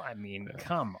role. I mean,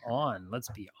 come on, let's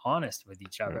be honest with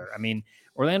each other. I mean,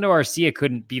 Orlando Arcia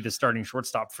couldn't be the starting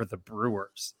shortstop for the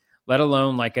Brewers, let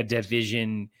alone like a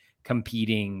division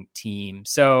competing team.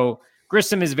 So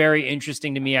Grissom is very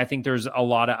interesting to me. I think there's a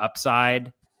lot of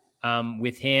upside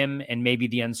with him and maybe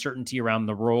the uncertainty around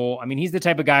the role. I mean, he's the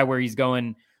type of guy where he's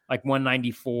going like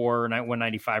 194, not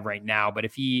 195 right now. But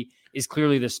if he is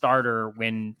clearly the starter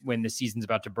when the season's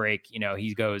about to break,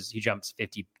 he jumps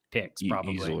 50 picks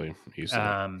probably. Easily.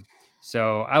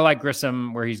 So I like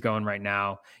Grissom where he's going right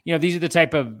now. These are the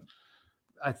type of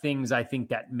things I think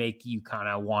that make you kind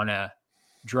of want to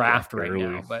draft right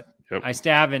now. But yep. I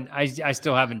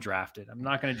still haven't drafted. I'm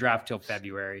not going to draft till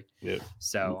February. Yeah.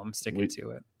 So I'm sticking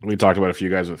to it. I talked about a few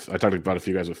guys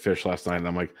with Fish last night, and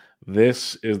I'm like,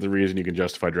 this is the reason you can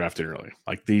justify drafting early.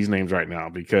 Like these names right now,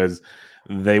 because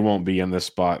they won't be in this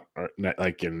spot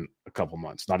like in a couple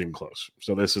months, not even close.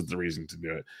 So this is the reason to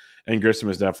do it. And Grissom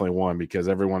is definitely one because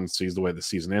everyone sees the way the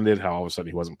season ended, how all of a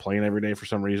sudden he wasn't playing every day for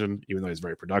some reason, even though he's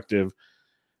very productive.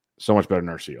 So much better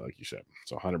than Arcia, like you said.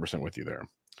 So 100% with you there.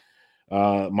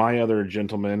 My other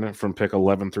gentleman from pick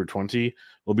 11 through 20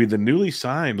 will be the newly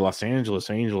signed Los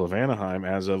Angeles Angel of Anaheim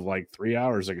as of like 3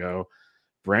 hours ago,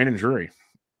 Brandon Drury.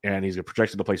 And he's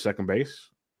projected to play second base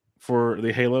for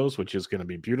the Halos, which is going to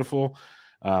be beautiful.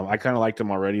 I kind of liked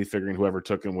him already, figuring whoever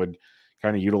took him would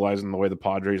kind of utilize him the way the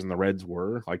Padres and the Reds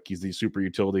were. Like he's the super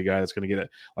utility guy that's going to get it.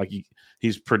 Like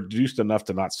he's produced enough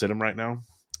to not sit him right now.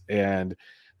 And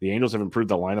the Angels have improved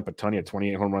the lineup a ton. He had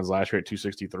 28 home runs last year at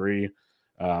 263.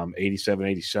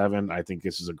 87. I think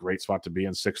this is a great spot to be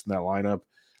in, sixth in that lineup.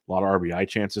 A lot of RBI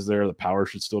chances there. The power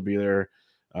should still be there.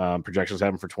 Projections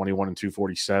have him for 21 and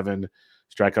 247.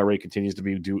 Strikeout rate continues to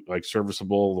be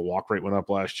serviceable. The walk rate went up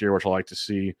last year, which I like to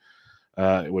see.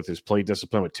 With his plate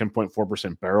discipline, with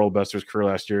 10.4% barrel, best of his career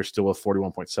last year, still with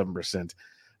 41.7%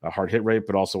 hard hit rate,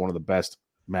 but also one of the best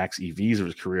max EVs of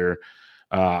his career.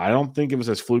 I don't think it was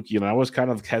as fluky, and I was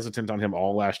kind of hesitant on him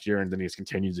all last year, and then he's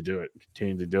continued to do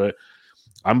it.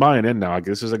 I'm buying in now.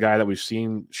 This is a guy that we've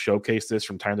seen showcase this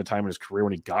from time to time in his career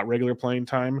when he got regular playing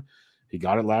time. He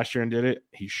got it last year and did it.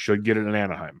 He should get it in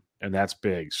Anaheim, and that's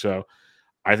big. So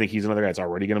I think he's another guy that's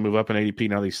already going to move up in ADP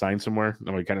now that he's signed somewhere.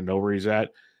 Now we kind of know where he's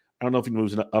at. I don't know if he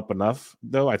moves up enough,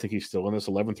 though. I think he's still in this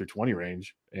 11 through 20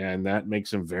 range, and that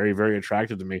makes him very, very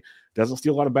attractive to me. Doesn't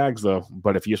steal a lot of bags, though,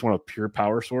 but if you just want a pure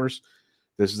power source,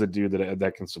 this is a dude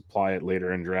that can supply it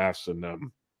later in drafts and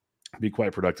be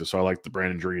quite productive. So I like the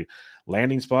Brandon Drury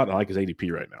landing spot. I like his ADP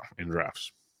right now in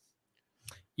drafts.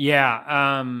 Yeah.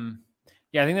 I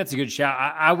think that's a good shot.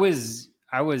 I was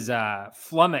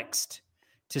flummoxed,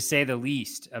 to say the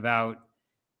least, about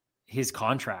his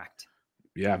contract.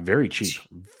 Yeah, very cheap.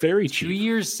 Very cheap. 2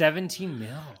 years, $17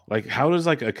 million. Like, how does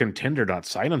like a contender not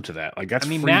sign him to that? Like, that's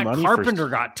free Matt money. Carpenter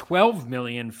got $12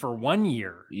 million for 1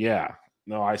 year. Yeah.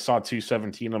 No, I saw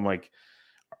 217. I'm like,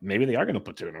 maybe they are going to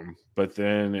put two in him, but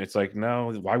then it's like,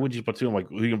 no, why would you put two in? Like,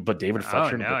 you can put David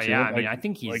Fletcher. I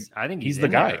think he's the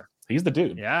guy. There. He's the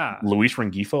dude. Yeah. Luis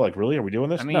Rengifo. Like, really? Are we doing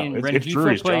this? I mean, no, it's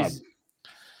Drury's job.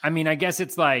 I mean, I guess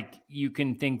it's like you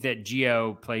can think that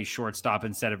Gio plays shortstop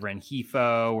instead of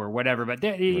Rengifo or whatever, but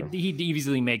he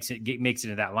easily makes it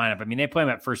into that lineup. I mean, they play him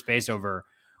at first base over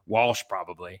Walsh,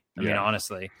 probably. I mean,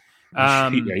 honestly.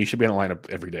 He should be in a lineup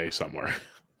every day somewhere.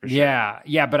 Sure.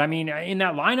 Yeah, but I mean, in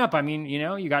that lineup, I mean,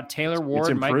 you got Taylor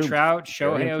Ward, Mike Trout,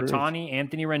 Shohei Ohtani,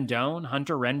 Anthony Rendon,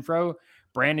 Hunter Renfroe,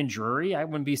 Brandon Drury. I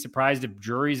wouldn't be surprised if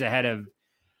Drury's ahead of,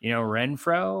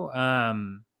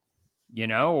 Renfroe.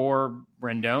 or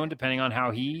Rendon, depending on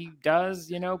how he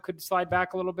does, could slide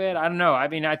back a little bit. I don't know. I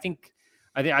mean, I think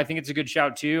it's a good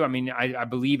shout too. I mean, I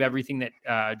believe everything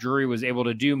that Drury was able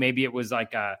to do. Maybe it was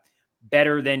like a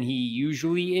better than he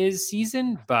usually is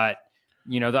season, but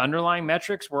the underlying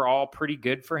metrics were all pretty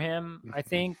good for him, I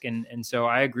think. And so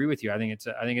I agree with you. I think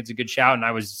it's a good shout. And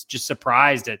I was just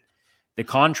surprised at the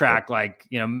contract,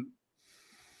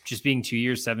 just being 2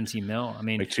 years, 17 mil. I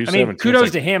mean,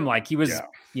 kudos to him. Like he was,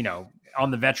 on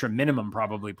the veteran minimum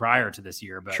probably prior to this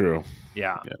year, but true.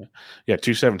 Yeah.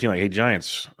 217. Like, hey,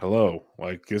 Giants, hello.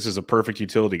 Like, this is a perfect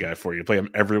utility guy for you. Play him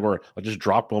everywhere. Like, just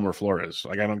drop Wilmer Flores.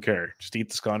 Like, I don't care. Just eat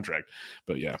this contract.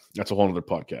 But yeah, that's a whole other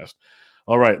podcast.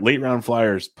 All right, late round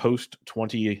flyers, post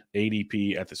 20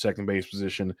 ADP at the second base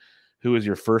position. Who is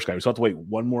your first guy? We still have to wait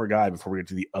one more guy before we get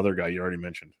to the other guy you already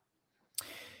mentioned.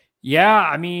 Yeah,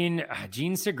 I mean,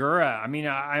 Jean Segura. I mean,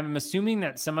 I'm assuming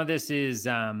that some of this is,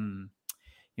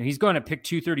 he's going to pick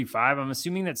 235. I'm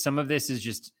assuming that some of this is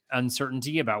just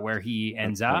uncertainty about where he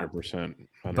ends 100%.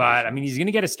 up. But I mean, he's going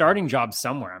to get a starting job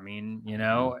somewhere. I mean,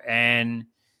 and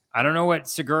I don't know what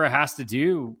Segura has to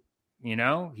do.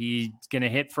 He's going to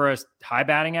hit for a high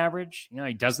batting average.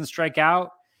 He doesn't strike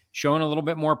out, showing a little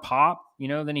bit more pop,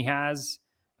 than he has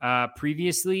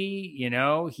previously.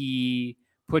 He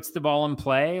puts the ball in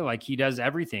play. Like, he does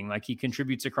everything. Like, he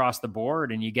contributes across the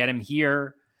board, and you get him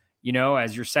here,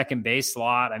 as your second base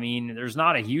slot. I mean, there's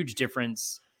not a huge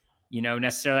difference,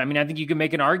 necessarily. I mean, I think you can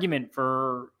make an argument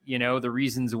for, the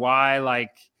reasons why,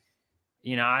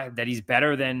 that he's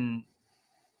better than,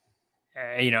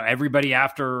 everybody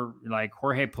after like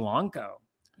Jorge Polanco,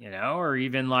 or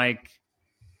even I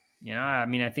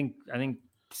mean, I think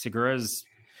Segura's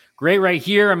great right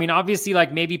here. I mean, obviously,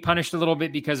 maybe punished a little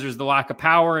bit because there's the lack of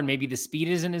power and maybe the speed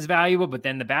isn't as valuable, but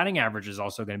then the batting average is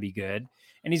also going to be good.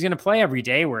 And he's going to play every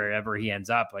day wherever he ends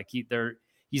up. Like,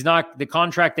 he's not, the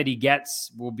contract that he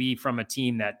gets will be from a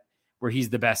team where he's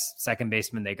the best second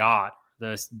baseman they got,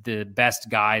 the best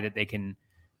guy that they can,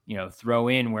 throw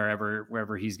in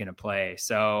wherever he's going to play.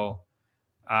 So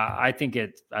I think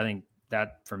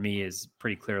that for me is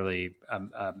pretty clearly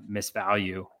a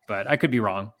misvalue, but I could be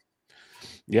wrong.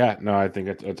 Yeah, no, I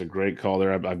think that's a great call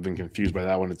there. I've been confused by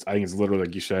that one. I think it's literally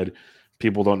like you said,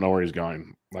 people don't know where he's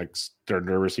going. Like, they're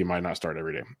nervous he might not start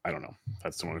every day. I don't know.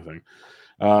 That's the one thing.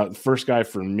 The first guy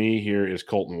for me here is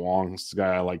Colton Wong. This is the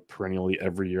guy I like perennially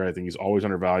every year. I think he's always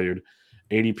undervalued.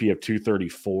 ADP of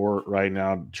 234 right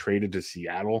now, traded to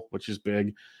Seattle, which is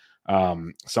big.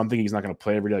 Something he's not going to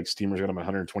play every day. Like, Steamers got him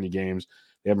 120 games.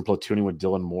 They haven't platooning with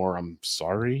Dylan Moore. I'm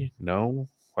sorry. No.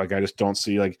 Like, I just don't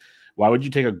see, why would you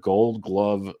take a Gold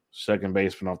Glove second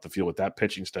baseman off the field with that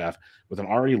pitching staff with an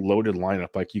already loaded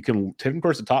lineup? Like, you can hit him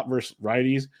towards the top versus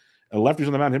righties, and lefties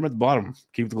on the mound, hit him at the bottom.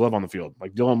 Keep the glove on the field.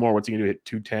 Like, Dylan Moore, what's he going to do? Hit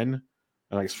 210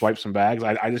 and swipe some bags?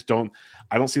 I just don't.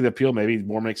 I don't see the appeal. Maybe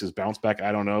Moore makes his bounce back.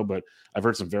 I don't know, but I've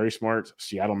heard some very smart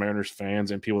Seattle Mariners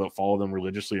fans and people that follow them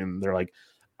religiously, and they're like,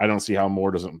 I don't see how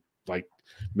Moore doesn't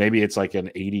maybe it's like an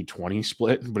 80-20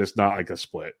 split, but it's not like a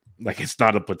split. Like, it's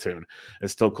not a platoon.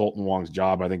 It's still Colton Wong's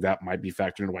job. I think that might be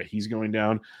factored into why he's going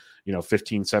down.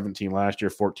 15-17 last year,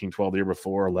 14-12 the year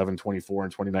before, 11-24 in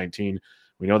 2019.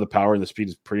 We know the power and the speed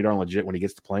is pretty darn legit when he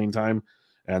gets the playing time.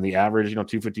 And the average,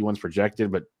 251 is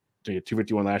projected, but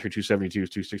 251 last year, 272,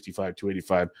 265,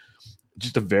 285.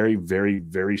 Just a very, very,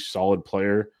 very solid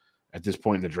player at this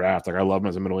point in the draft. Like, I love him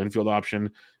as a middle infield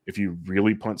option. If you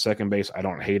really punt second base, I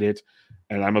don't hate it.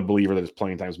 And I'm a believer that his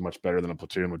playing time is much better than a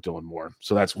platoon with Dylan Moore.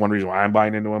 So that's one reason why I'm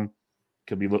buying into him.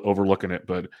 Could be overlooking it,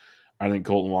 but I think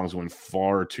Colton Wong's went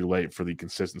far too late for the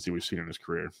consistency we've seen in his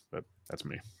career. But that's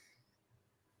me.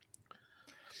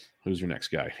 Who's your next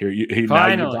guy? Here, now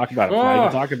you can talk about him. Now you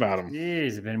can talk about him.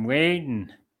 Jeez, I've been waiting.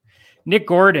 Nick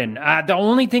Gordon. The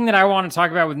only thing that I want to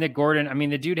talk about with Nick Gordon, I mean,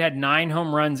 the dude had 9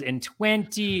 home runs and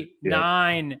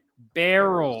 29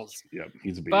 barrels. Yep,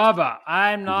 he's a beast. Bubba,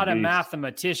 I'm not a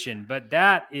mathematician, but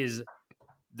that is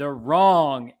the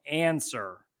wrong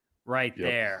answer right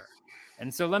there.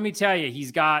 And so let me tell you,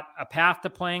 he's got a path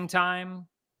to playing time.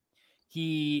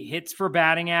 He hits for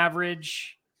batting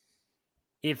average.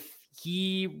 If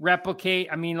he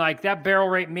that barrel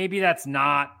rate, maybe that's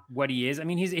not what he is. I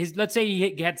mean, let's say he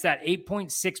gets that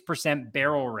 8.6%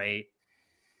 barrel rate,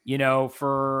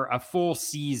 for a full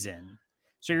season.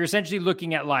 So you're essentially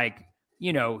looking at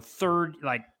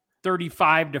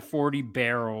 35 to 40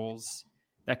 barrels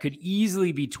that could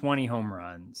easily be 20 home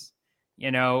runs.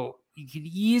 You could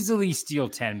easily steal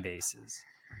 10 bases.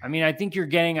 I mean, I think you're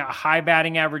getting a high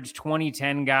batting average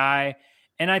 20-10 guy.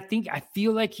 And I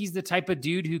feel like he's the type of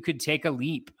dude who could take a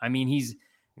leap. I mean, he's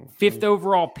 5th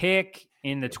overall pick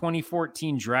in the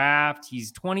 2014 draft.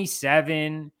 He's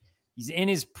 27. He's in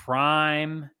his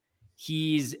prime.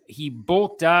 He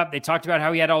bulked up. They talked about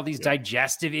how he had all these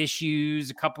digestive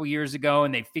issues a couple years ago,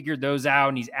 and they figured those out.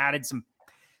 And he's added some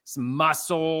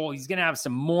muscle. He's gonna have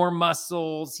some more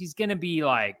muscles. He's gonna be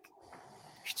like,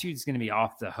 dude's gonna be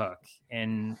off the hook,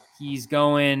 and he's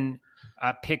going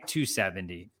pick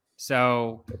 270.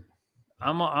 So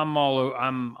I'm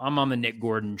on the Nick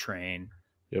Gordon train.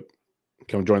 Yep.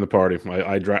 Come join the party.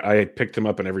 I picked him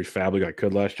up in every fab league I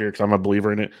could last year because I'm a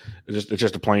believer in it. It's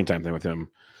just a playing time thing with him.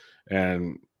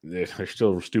 And there's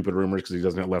still stupid rumors because he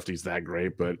doesn't have lefties that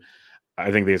great, but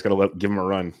I think they just got to give him a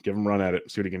run at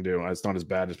it, see what he can do. It's not as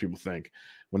bad as people think.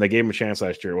 When they gave him a chance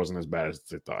last year, it wasn't as bad as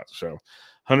they thought. So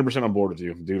 100% on board with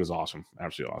you. Dude is awesome.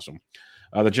 Absolutely awesome.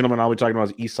 The gentleman I'll be talking about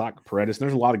is Isaac Paredes.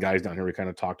 There's a lot of guys down here we kind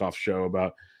of talked off show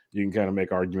about. You can kind of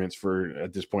make arguments for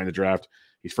at this point in the draft.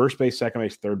 He's first base, second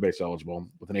base, third base eligible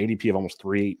with an ADP of almost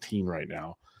 318 right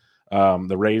now.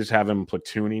 The Rays have him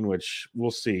platooning, which we'll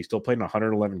see. He still played in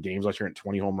 111 games last year at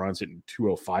 20 home runs, hitting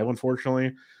 205,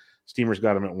 unfortunately. Steamers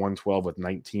got him at 112 with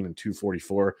 19 and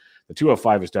 244. The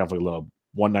 205 is definitely low.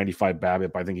 195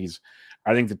 BABIP.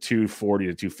 I think the 240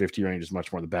 to 250 range is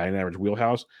much more the batting average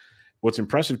wheelhouse. What's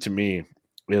impressive to me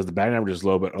is the batting average is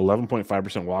low, but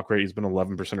 11.5% walk rate. He's been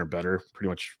 11% or better pretty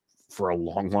much for a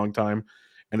long, long time.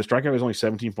 And the strikeout is only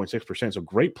 17.6%. So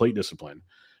great plate discipline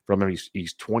from him.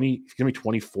 He's 20. He's going to be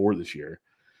 24 this year.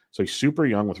 So he's super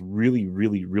young with really,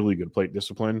 really, really good plate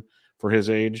discipline for his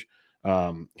age.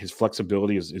 His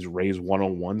flexibility is Rays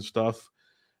 101 stuff.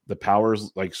 The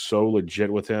power's like so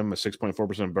legit with him. A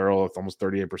 6.4% barrel with almost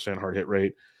 38% hard hit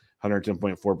rate,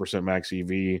 110.4% max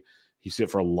EV. He's hit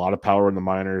for a lot of power in the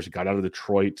minors. He got out of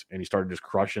Detroit and he started just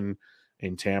crushing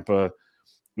in Tampa.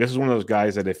 This is one of those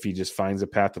guys that if he just finds a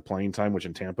path to playing time, which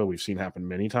in Tampa we've seen happen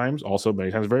many times, also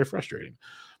many times very frustrating,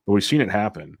 but we've seen it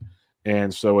happen.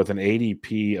 And so with an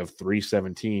ADP of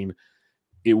 317,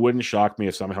 it wouldn't shock me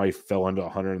if somehow he fell into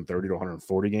 130 to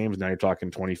 140 games. Now you're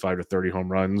talking 25 to 30 home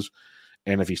runs.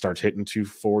 And if he starts hitting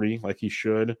 240 like he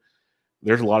should,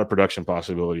 there's a lot of production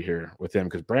possibility here with him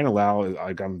because Brandon Lau,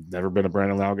 I've never been a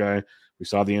Brandon Lau guy. We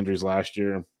saw the injuries last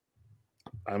year.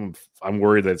 I'm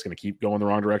worried that it's going to keep going the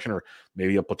wrong direction, or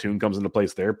maybe a platoon comes into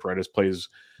place there. Paredes plays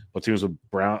platoons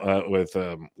with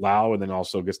Lau, and then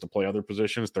also gets to play other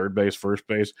positions, third base, first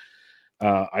base.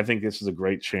 I think this is a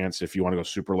great chance if you want to go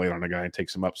super late on a guy and take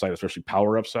some upside, especially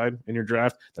power upside in your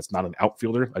draft. That's not an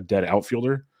outfielder, a dead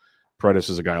outfielder. Paredes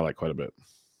is a guy I like quite a bit.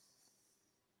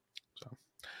 So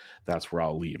that's where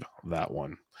I'll leave that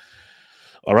one.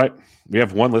 All right. We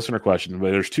have one listener question,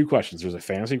 but there's two questions. There's a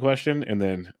fantasy question and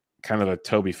then kind of a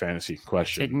Toby fantasy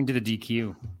question. Take me to the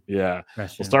DQ. Yeah. We'll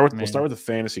start with the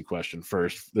fantasy question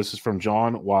first. This is from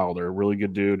John Wilder, really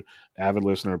good dude, avid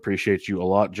listener. Appreciate you a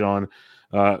lot, John.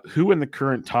 Who in the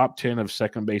current top 10 of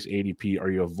second base ADP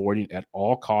are you avoiding at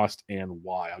all cost and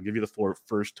why? I'll give you the floor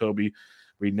first, Toby.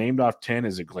 We named off 10.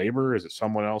 Is it Glaber? Is it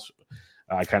someone else?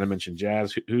 I kind of mentioned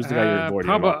Jazz. Who's the guy you're avoiding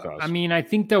at all costs? I mean, I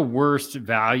think the worst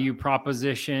value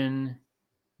proposition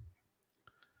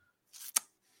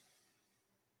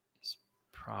is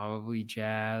probably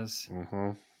Jazz.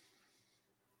 Mm-hmm.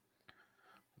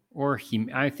 Or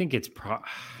I think it's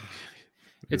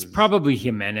probably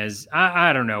Jimenez.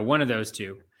 I don't know. One of those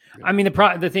two. Yeah. I mean,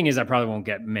 the thing is, I probably won't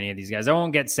get many of these guys. I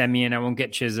won't get Semien. I won't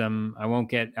get Chisholm. I won't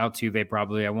get Altuve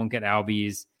probably. I won't get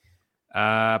Albies.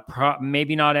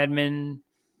 Maybe not Edman.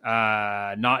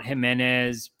 Not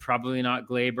Jimenez. Probably not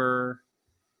Glaber.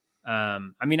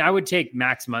 I mean, I would take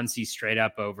Max Muncy straight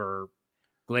up over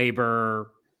Glaber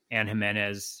and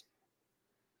Jimenez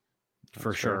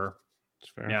for sure.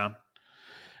 That's fair. Yeah.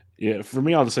 Yeah, for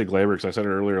me, I'll just say Glaber because I said it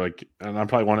earlier. Like, and I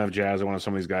probably want to have Jazz. I want to have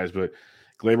some of these guys, but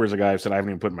Glaber is a guy I've said I haven't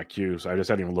even put in my queue, so I just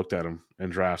hadn't even looked at him in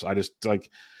drafts. I just hitting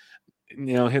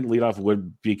leadoff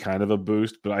would be kind of a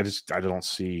boost, but I don't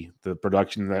see the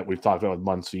production that we've talked about with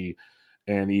Muncy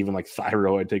and even like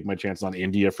Thyro. I'd take my chance on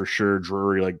India for sure.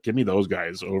 Drury, like give me those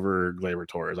guys over Glaber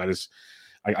Torres.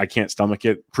 I can't stomach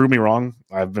it. Prove me wrong.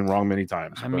 I've been wrong many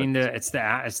times. I mean, it's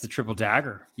the triple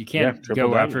dagger. You can't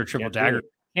go after a triple dagger.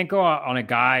 You can't go out on a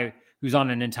guy who's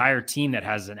on an entire team that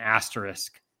has an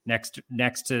asterisk next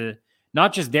to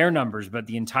not just their numbers, but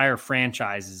the entire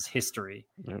franchise's history.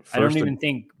 I don't even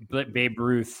think Babe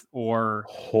Ruth or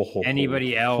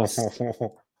anybody else,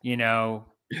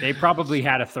 they probably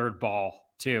had a third ball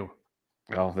too.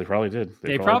 Well, they probably did.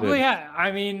 They probably had.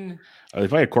 I mean, they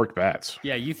probably had corked bats.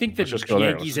 Yeah, you think that the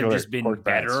Yankees have just been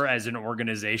better as an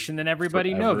organization than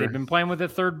everybody? No, they've been playing with a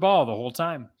third ball the whole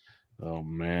time. Oh,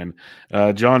 man.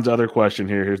 John's other question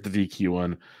here. Here's the DQ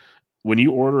one. When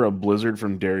you order a Blizzard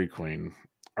from Dairy Queen,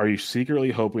 are you secretly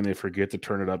hoping they forget to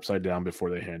turn it upside down before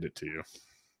they hand it to you?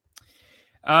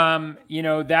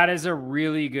 That is a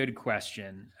really good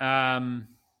question.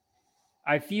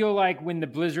 I feel like when the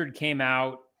Blizzard came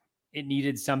out, it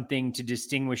needed something to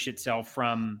distinguish itself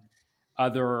from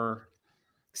other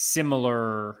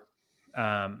similar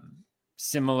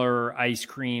ice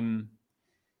cream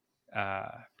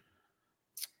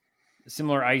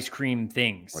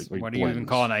things. Like what do you even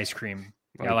call an ice cream?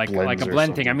 Yeah, like a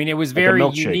blend thing. I mean, it was like very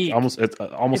unique.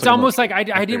 It's almost like I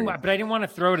didn't want to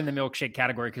throw it in the milkshake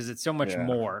category because it's so much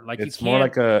more. Like it's more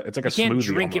like a smoothie. You can't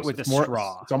drink almost. it with a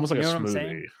straw. It's almost like you know a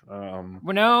smoothie.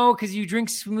 Well, no, because you drink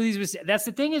smoothies with. That's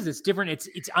the thing, is it's different.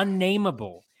 It's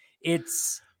unnameable.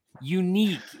 It's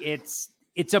unique. It's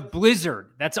a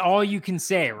Blizzard. That's all you can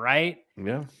say, right?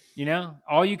 Yeah.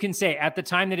 All you can say at the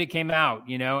time that it came out.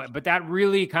 But that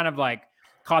really kind of like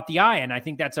caught the eye. And I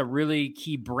think that's a really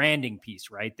key branding piece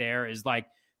right there, is like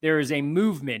there is a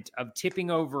movement of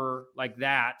tipping over like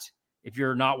that. If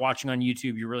you're not watching on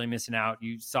YouTube, you're really missing out.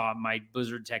 You saw my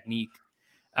Blizzard technique.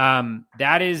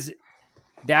 That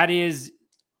is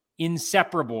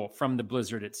inseparable from the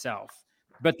Blizzard itself.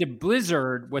 But the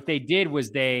Blizzard, what they did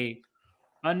was they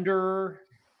weren't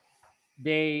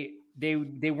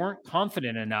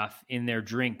confident enough in their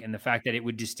drink and the fact that it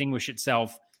would distinguish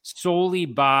itself solely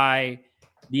by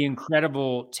the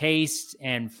incredible taste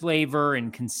and flavor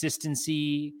and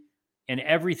consistency and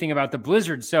everything about the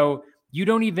Blizzard. So you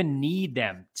don't even need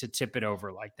them to tip it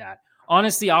over like that.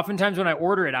 Honestly, oftentimes when I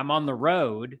order it, I'm on the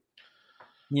road,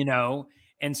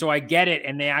 and so I get it,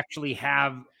 and they actually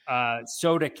have a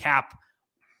soda cap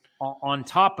on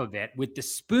top of it with the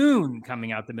spoon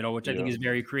coming out the middle, which I think is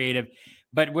very creative.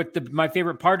 But my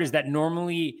favorite part is that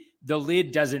normally the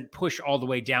lid doesn't push all the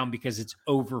way down because it's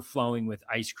overflowing with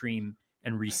ice cream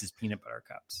and Reese's peanut butter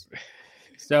cups.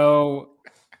 So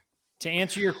to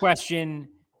answer your question,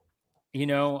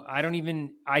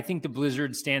 I think the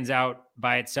Blizzard stands out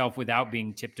by itself without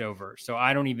being tipped over. So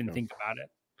I don't even think about it.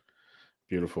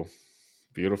 Beautiful.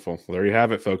 Well, there you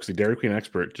have it, folks. The Dairy Queen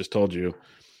expert just told you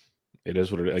it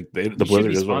is what it is. Like the Blizzard is what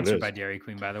it is. Sponsored by Dairy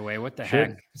Queen, by the way. What the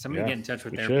heck? Somebody get in touch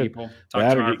with their people. Talk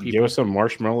to our people. Give us some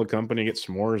marshmallow company. Get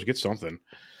s'mores. Get something.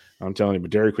 I'm telling you,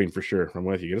 but Dairy Queen for sure. I'm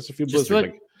with you. Get us a few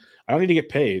Blizzards. I don't need to get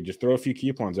paid. Just throw a few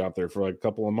coupons out there for like a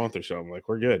couple of months or so. I'm like,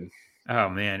 we're good. Oh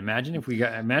man, imagine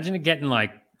it getting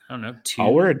like, I don't know, 2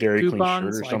 I'll wear a Dairy Queen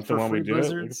coupons, shirt or something when we do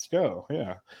it. Let's go.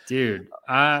 Yeah, dude.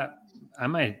 I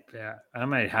might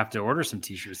have to order some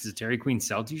t-shirts. Does Dairy Queen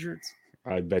sell t-shirts?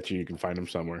 I bet you can find them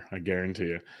somewhere. I guarantee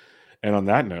you. And on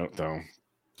that note, though,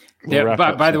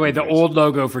 by the way, the old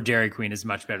logo for Dairy Queen is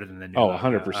much better than the new.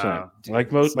 100%.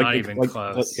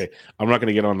 Okay, I'm not going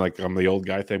to get on on the old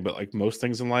guy thing, but like most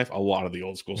things in life, a lot of the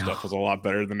old school stuff was a lot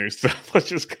better than new stuff. Let's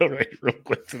just go right real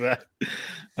quick to that.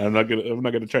 I'm not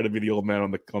gonna try to be the old man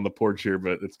on the porch here,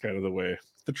 but it's kind of the way.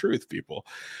 It's the truth, people.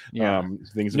 Yeah.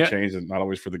 Things have changed, and not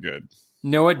always for the good.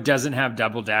 No, it doesn't have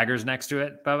double daggers next to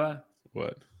it, Bubba.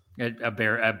 What?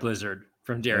 A Blizzard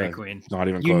from Dairy Queen. Not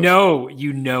even close.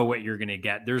 You know what you're gonna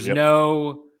get. There's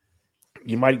no.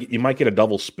 You might get a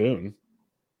double spoon,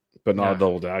 but not a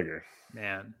double dagger.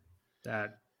 Man,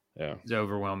 that is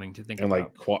overwhelming to think about.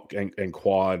 And like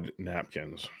quad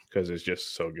napkins, because it's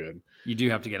just so good. You do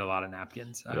have to get a lot of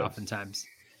napkins oftentimes.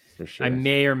 For sure. I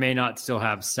may or may not still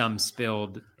have some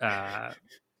spilled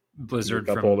Blizzard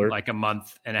from holder. Like a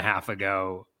month and a half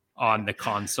ago on the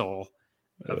console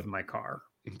of my car.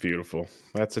 Beautiful.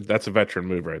 That's a veteran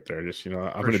move right there. Just I'm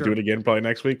going to do it again probably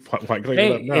next week.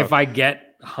 If I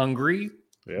get hungry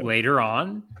later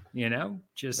on,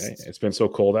 it's been so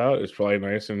cold out. It's probably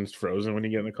nice and it's frozen when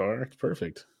you get in the car. It's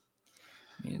perfect.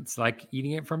 It's like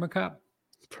eating it from a cup.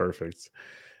 Perfect.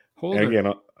 And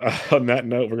again, on that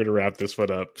note, we're going to wrap this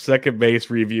one up. Second base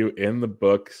review in the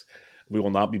books. We will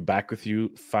not be back with you,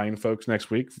 fine folks, next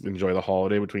week. Enjoy the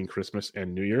holiday between Christmas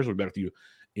and New Year's. We'll be back with you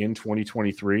in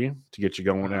 2023 to get you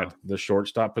going at the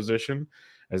shortstop position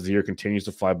as the year continues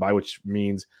to fly by, which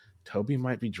means Toby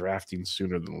might be drafting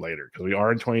sooner than later because we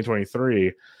are in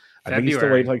 2023. I think he's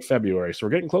still waiting like February. So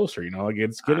we're getting closer,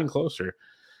 it's getting closer.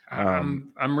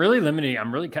 I'm really limiting.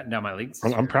 I'm really cutting down my leagues.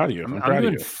 I'm proud of you. I'm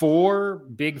doing 4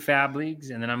 big fab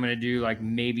leagues, and then I'm going to do like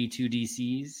maybe 2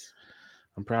 DCs.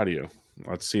 I'm proud of you.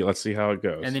 Let's see how it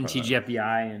goes. And then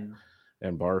TGFBI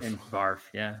and Barf. And Barf,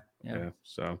 yeah.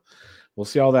 So we'll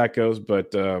see how that goes.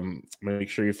 But make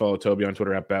sure you follow Toby on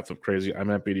Twitter at BatFlipCrazy.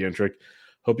 I'm at BDentric.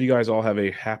 Hope you guys all have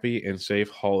a happy and safe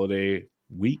holiday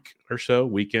week or so,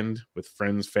 weekend with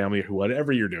friends, family,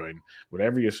 whatever you're doing,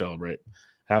 whatever you celebrate.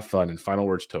 Have fun. And final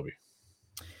words, Toby.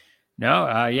 No,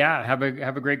 have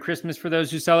a great Christmas for those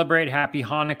who celebrate. Happy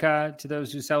Hanukkah to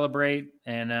those who celebrate.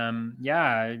 And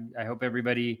I hope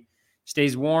everybody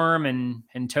stays warm and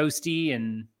toasty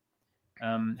and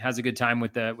has a good time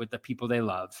with the people they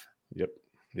love.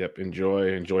 Yep.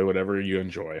 Enjoy whatever you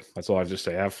enjoy. That's all I have to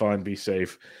say. Have fun, be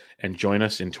safe, and join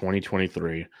us in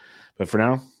 2023. But for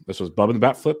now, this was Bub and the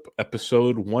Bat Flip,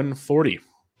 episode 140.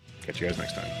 Catch you guys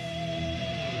next time.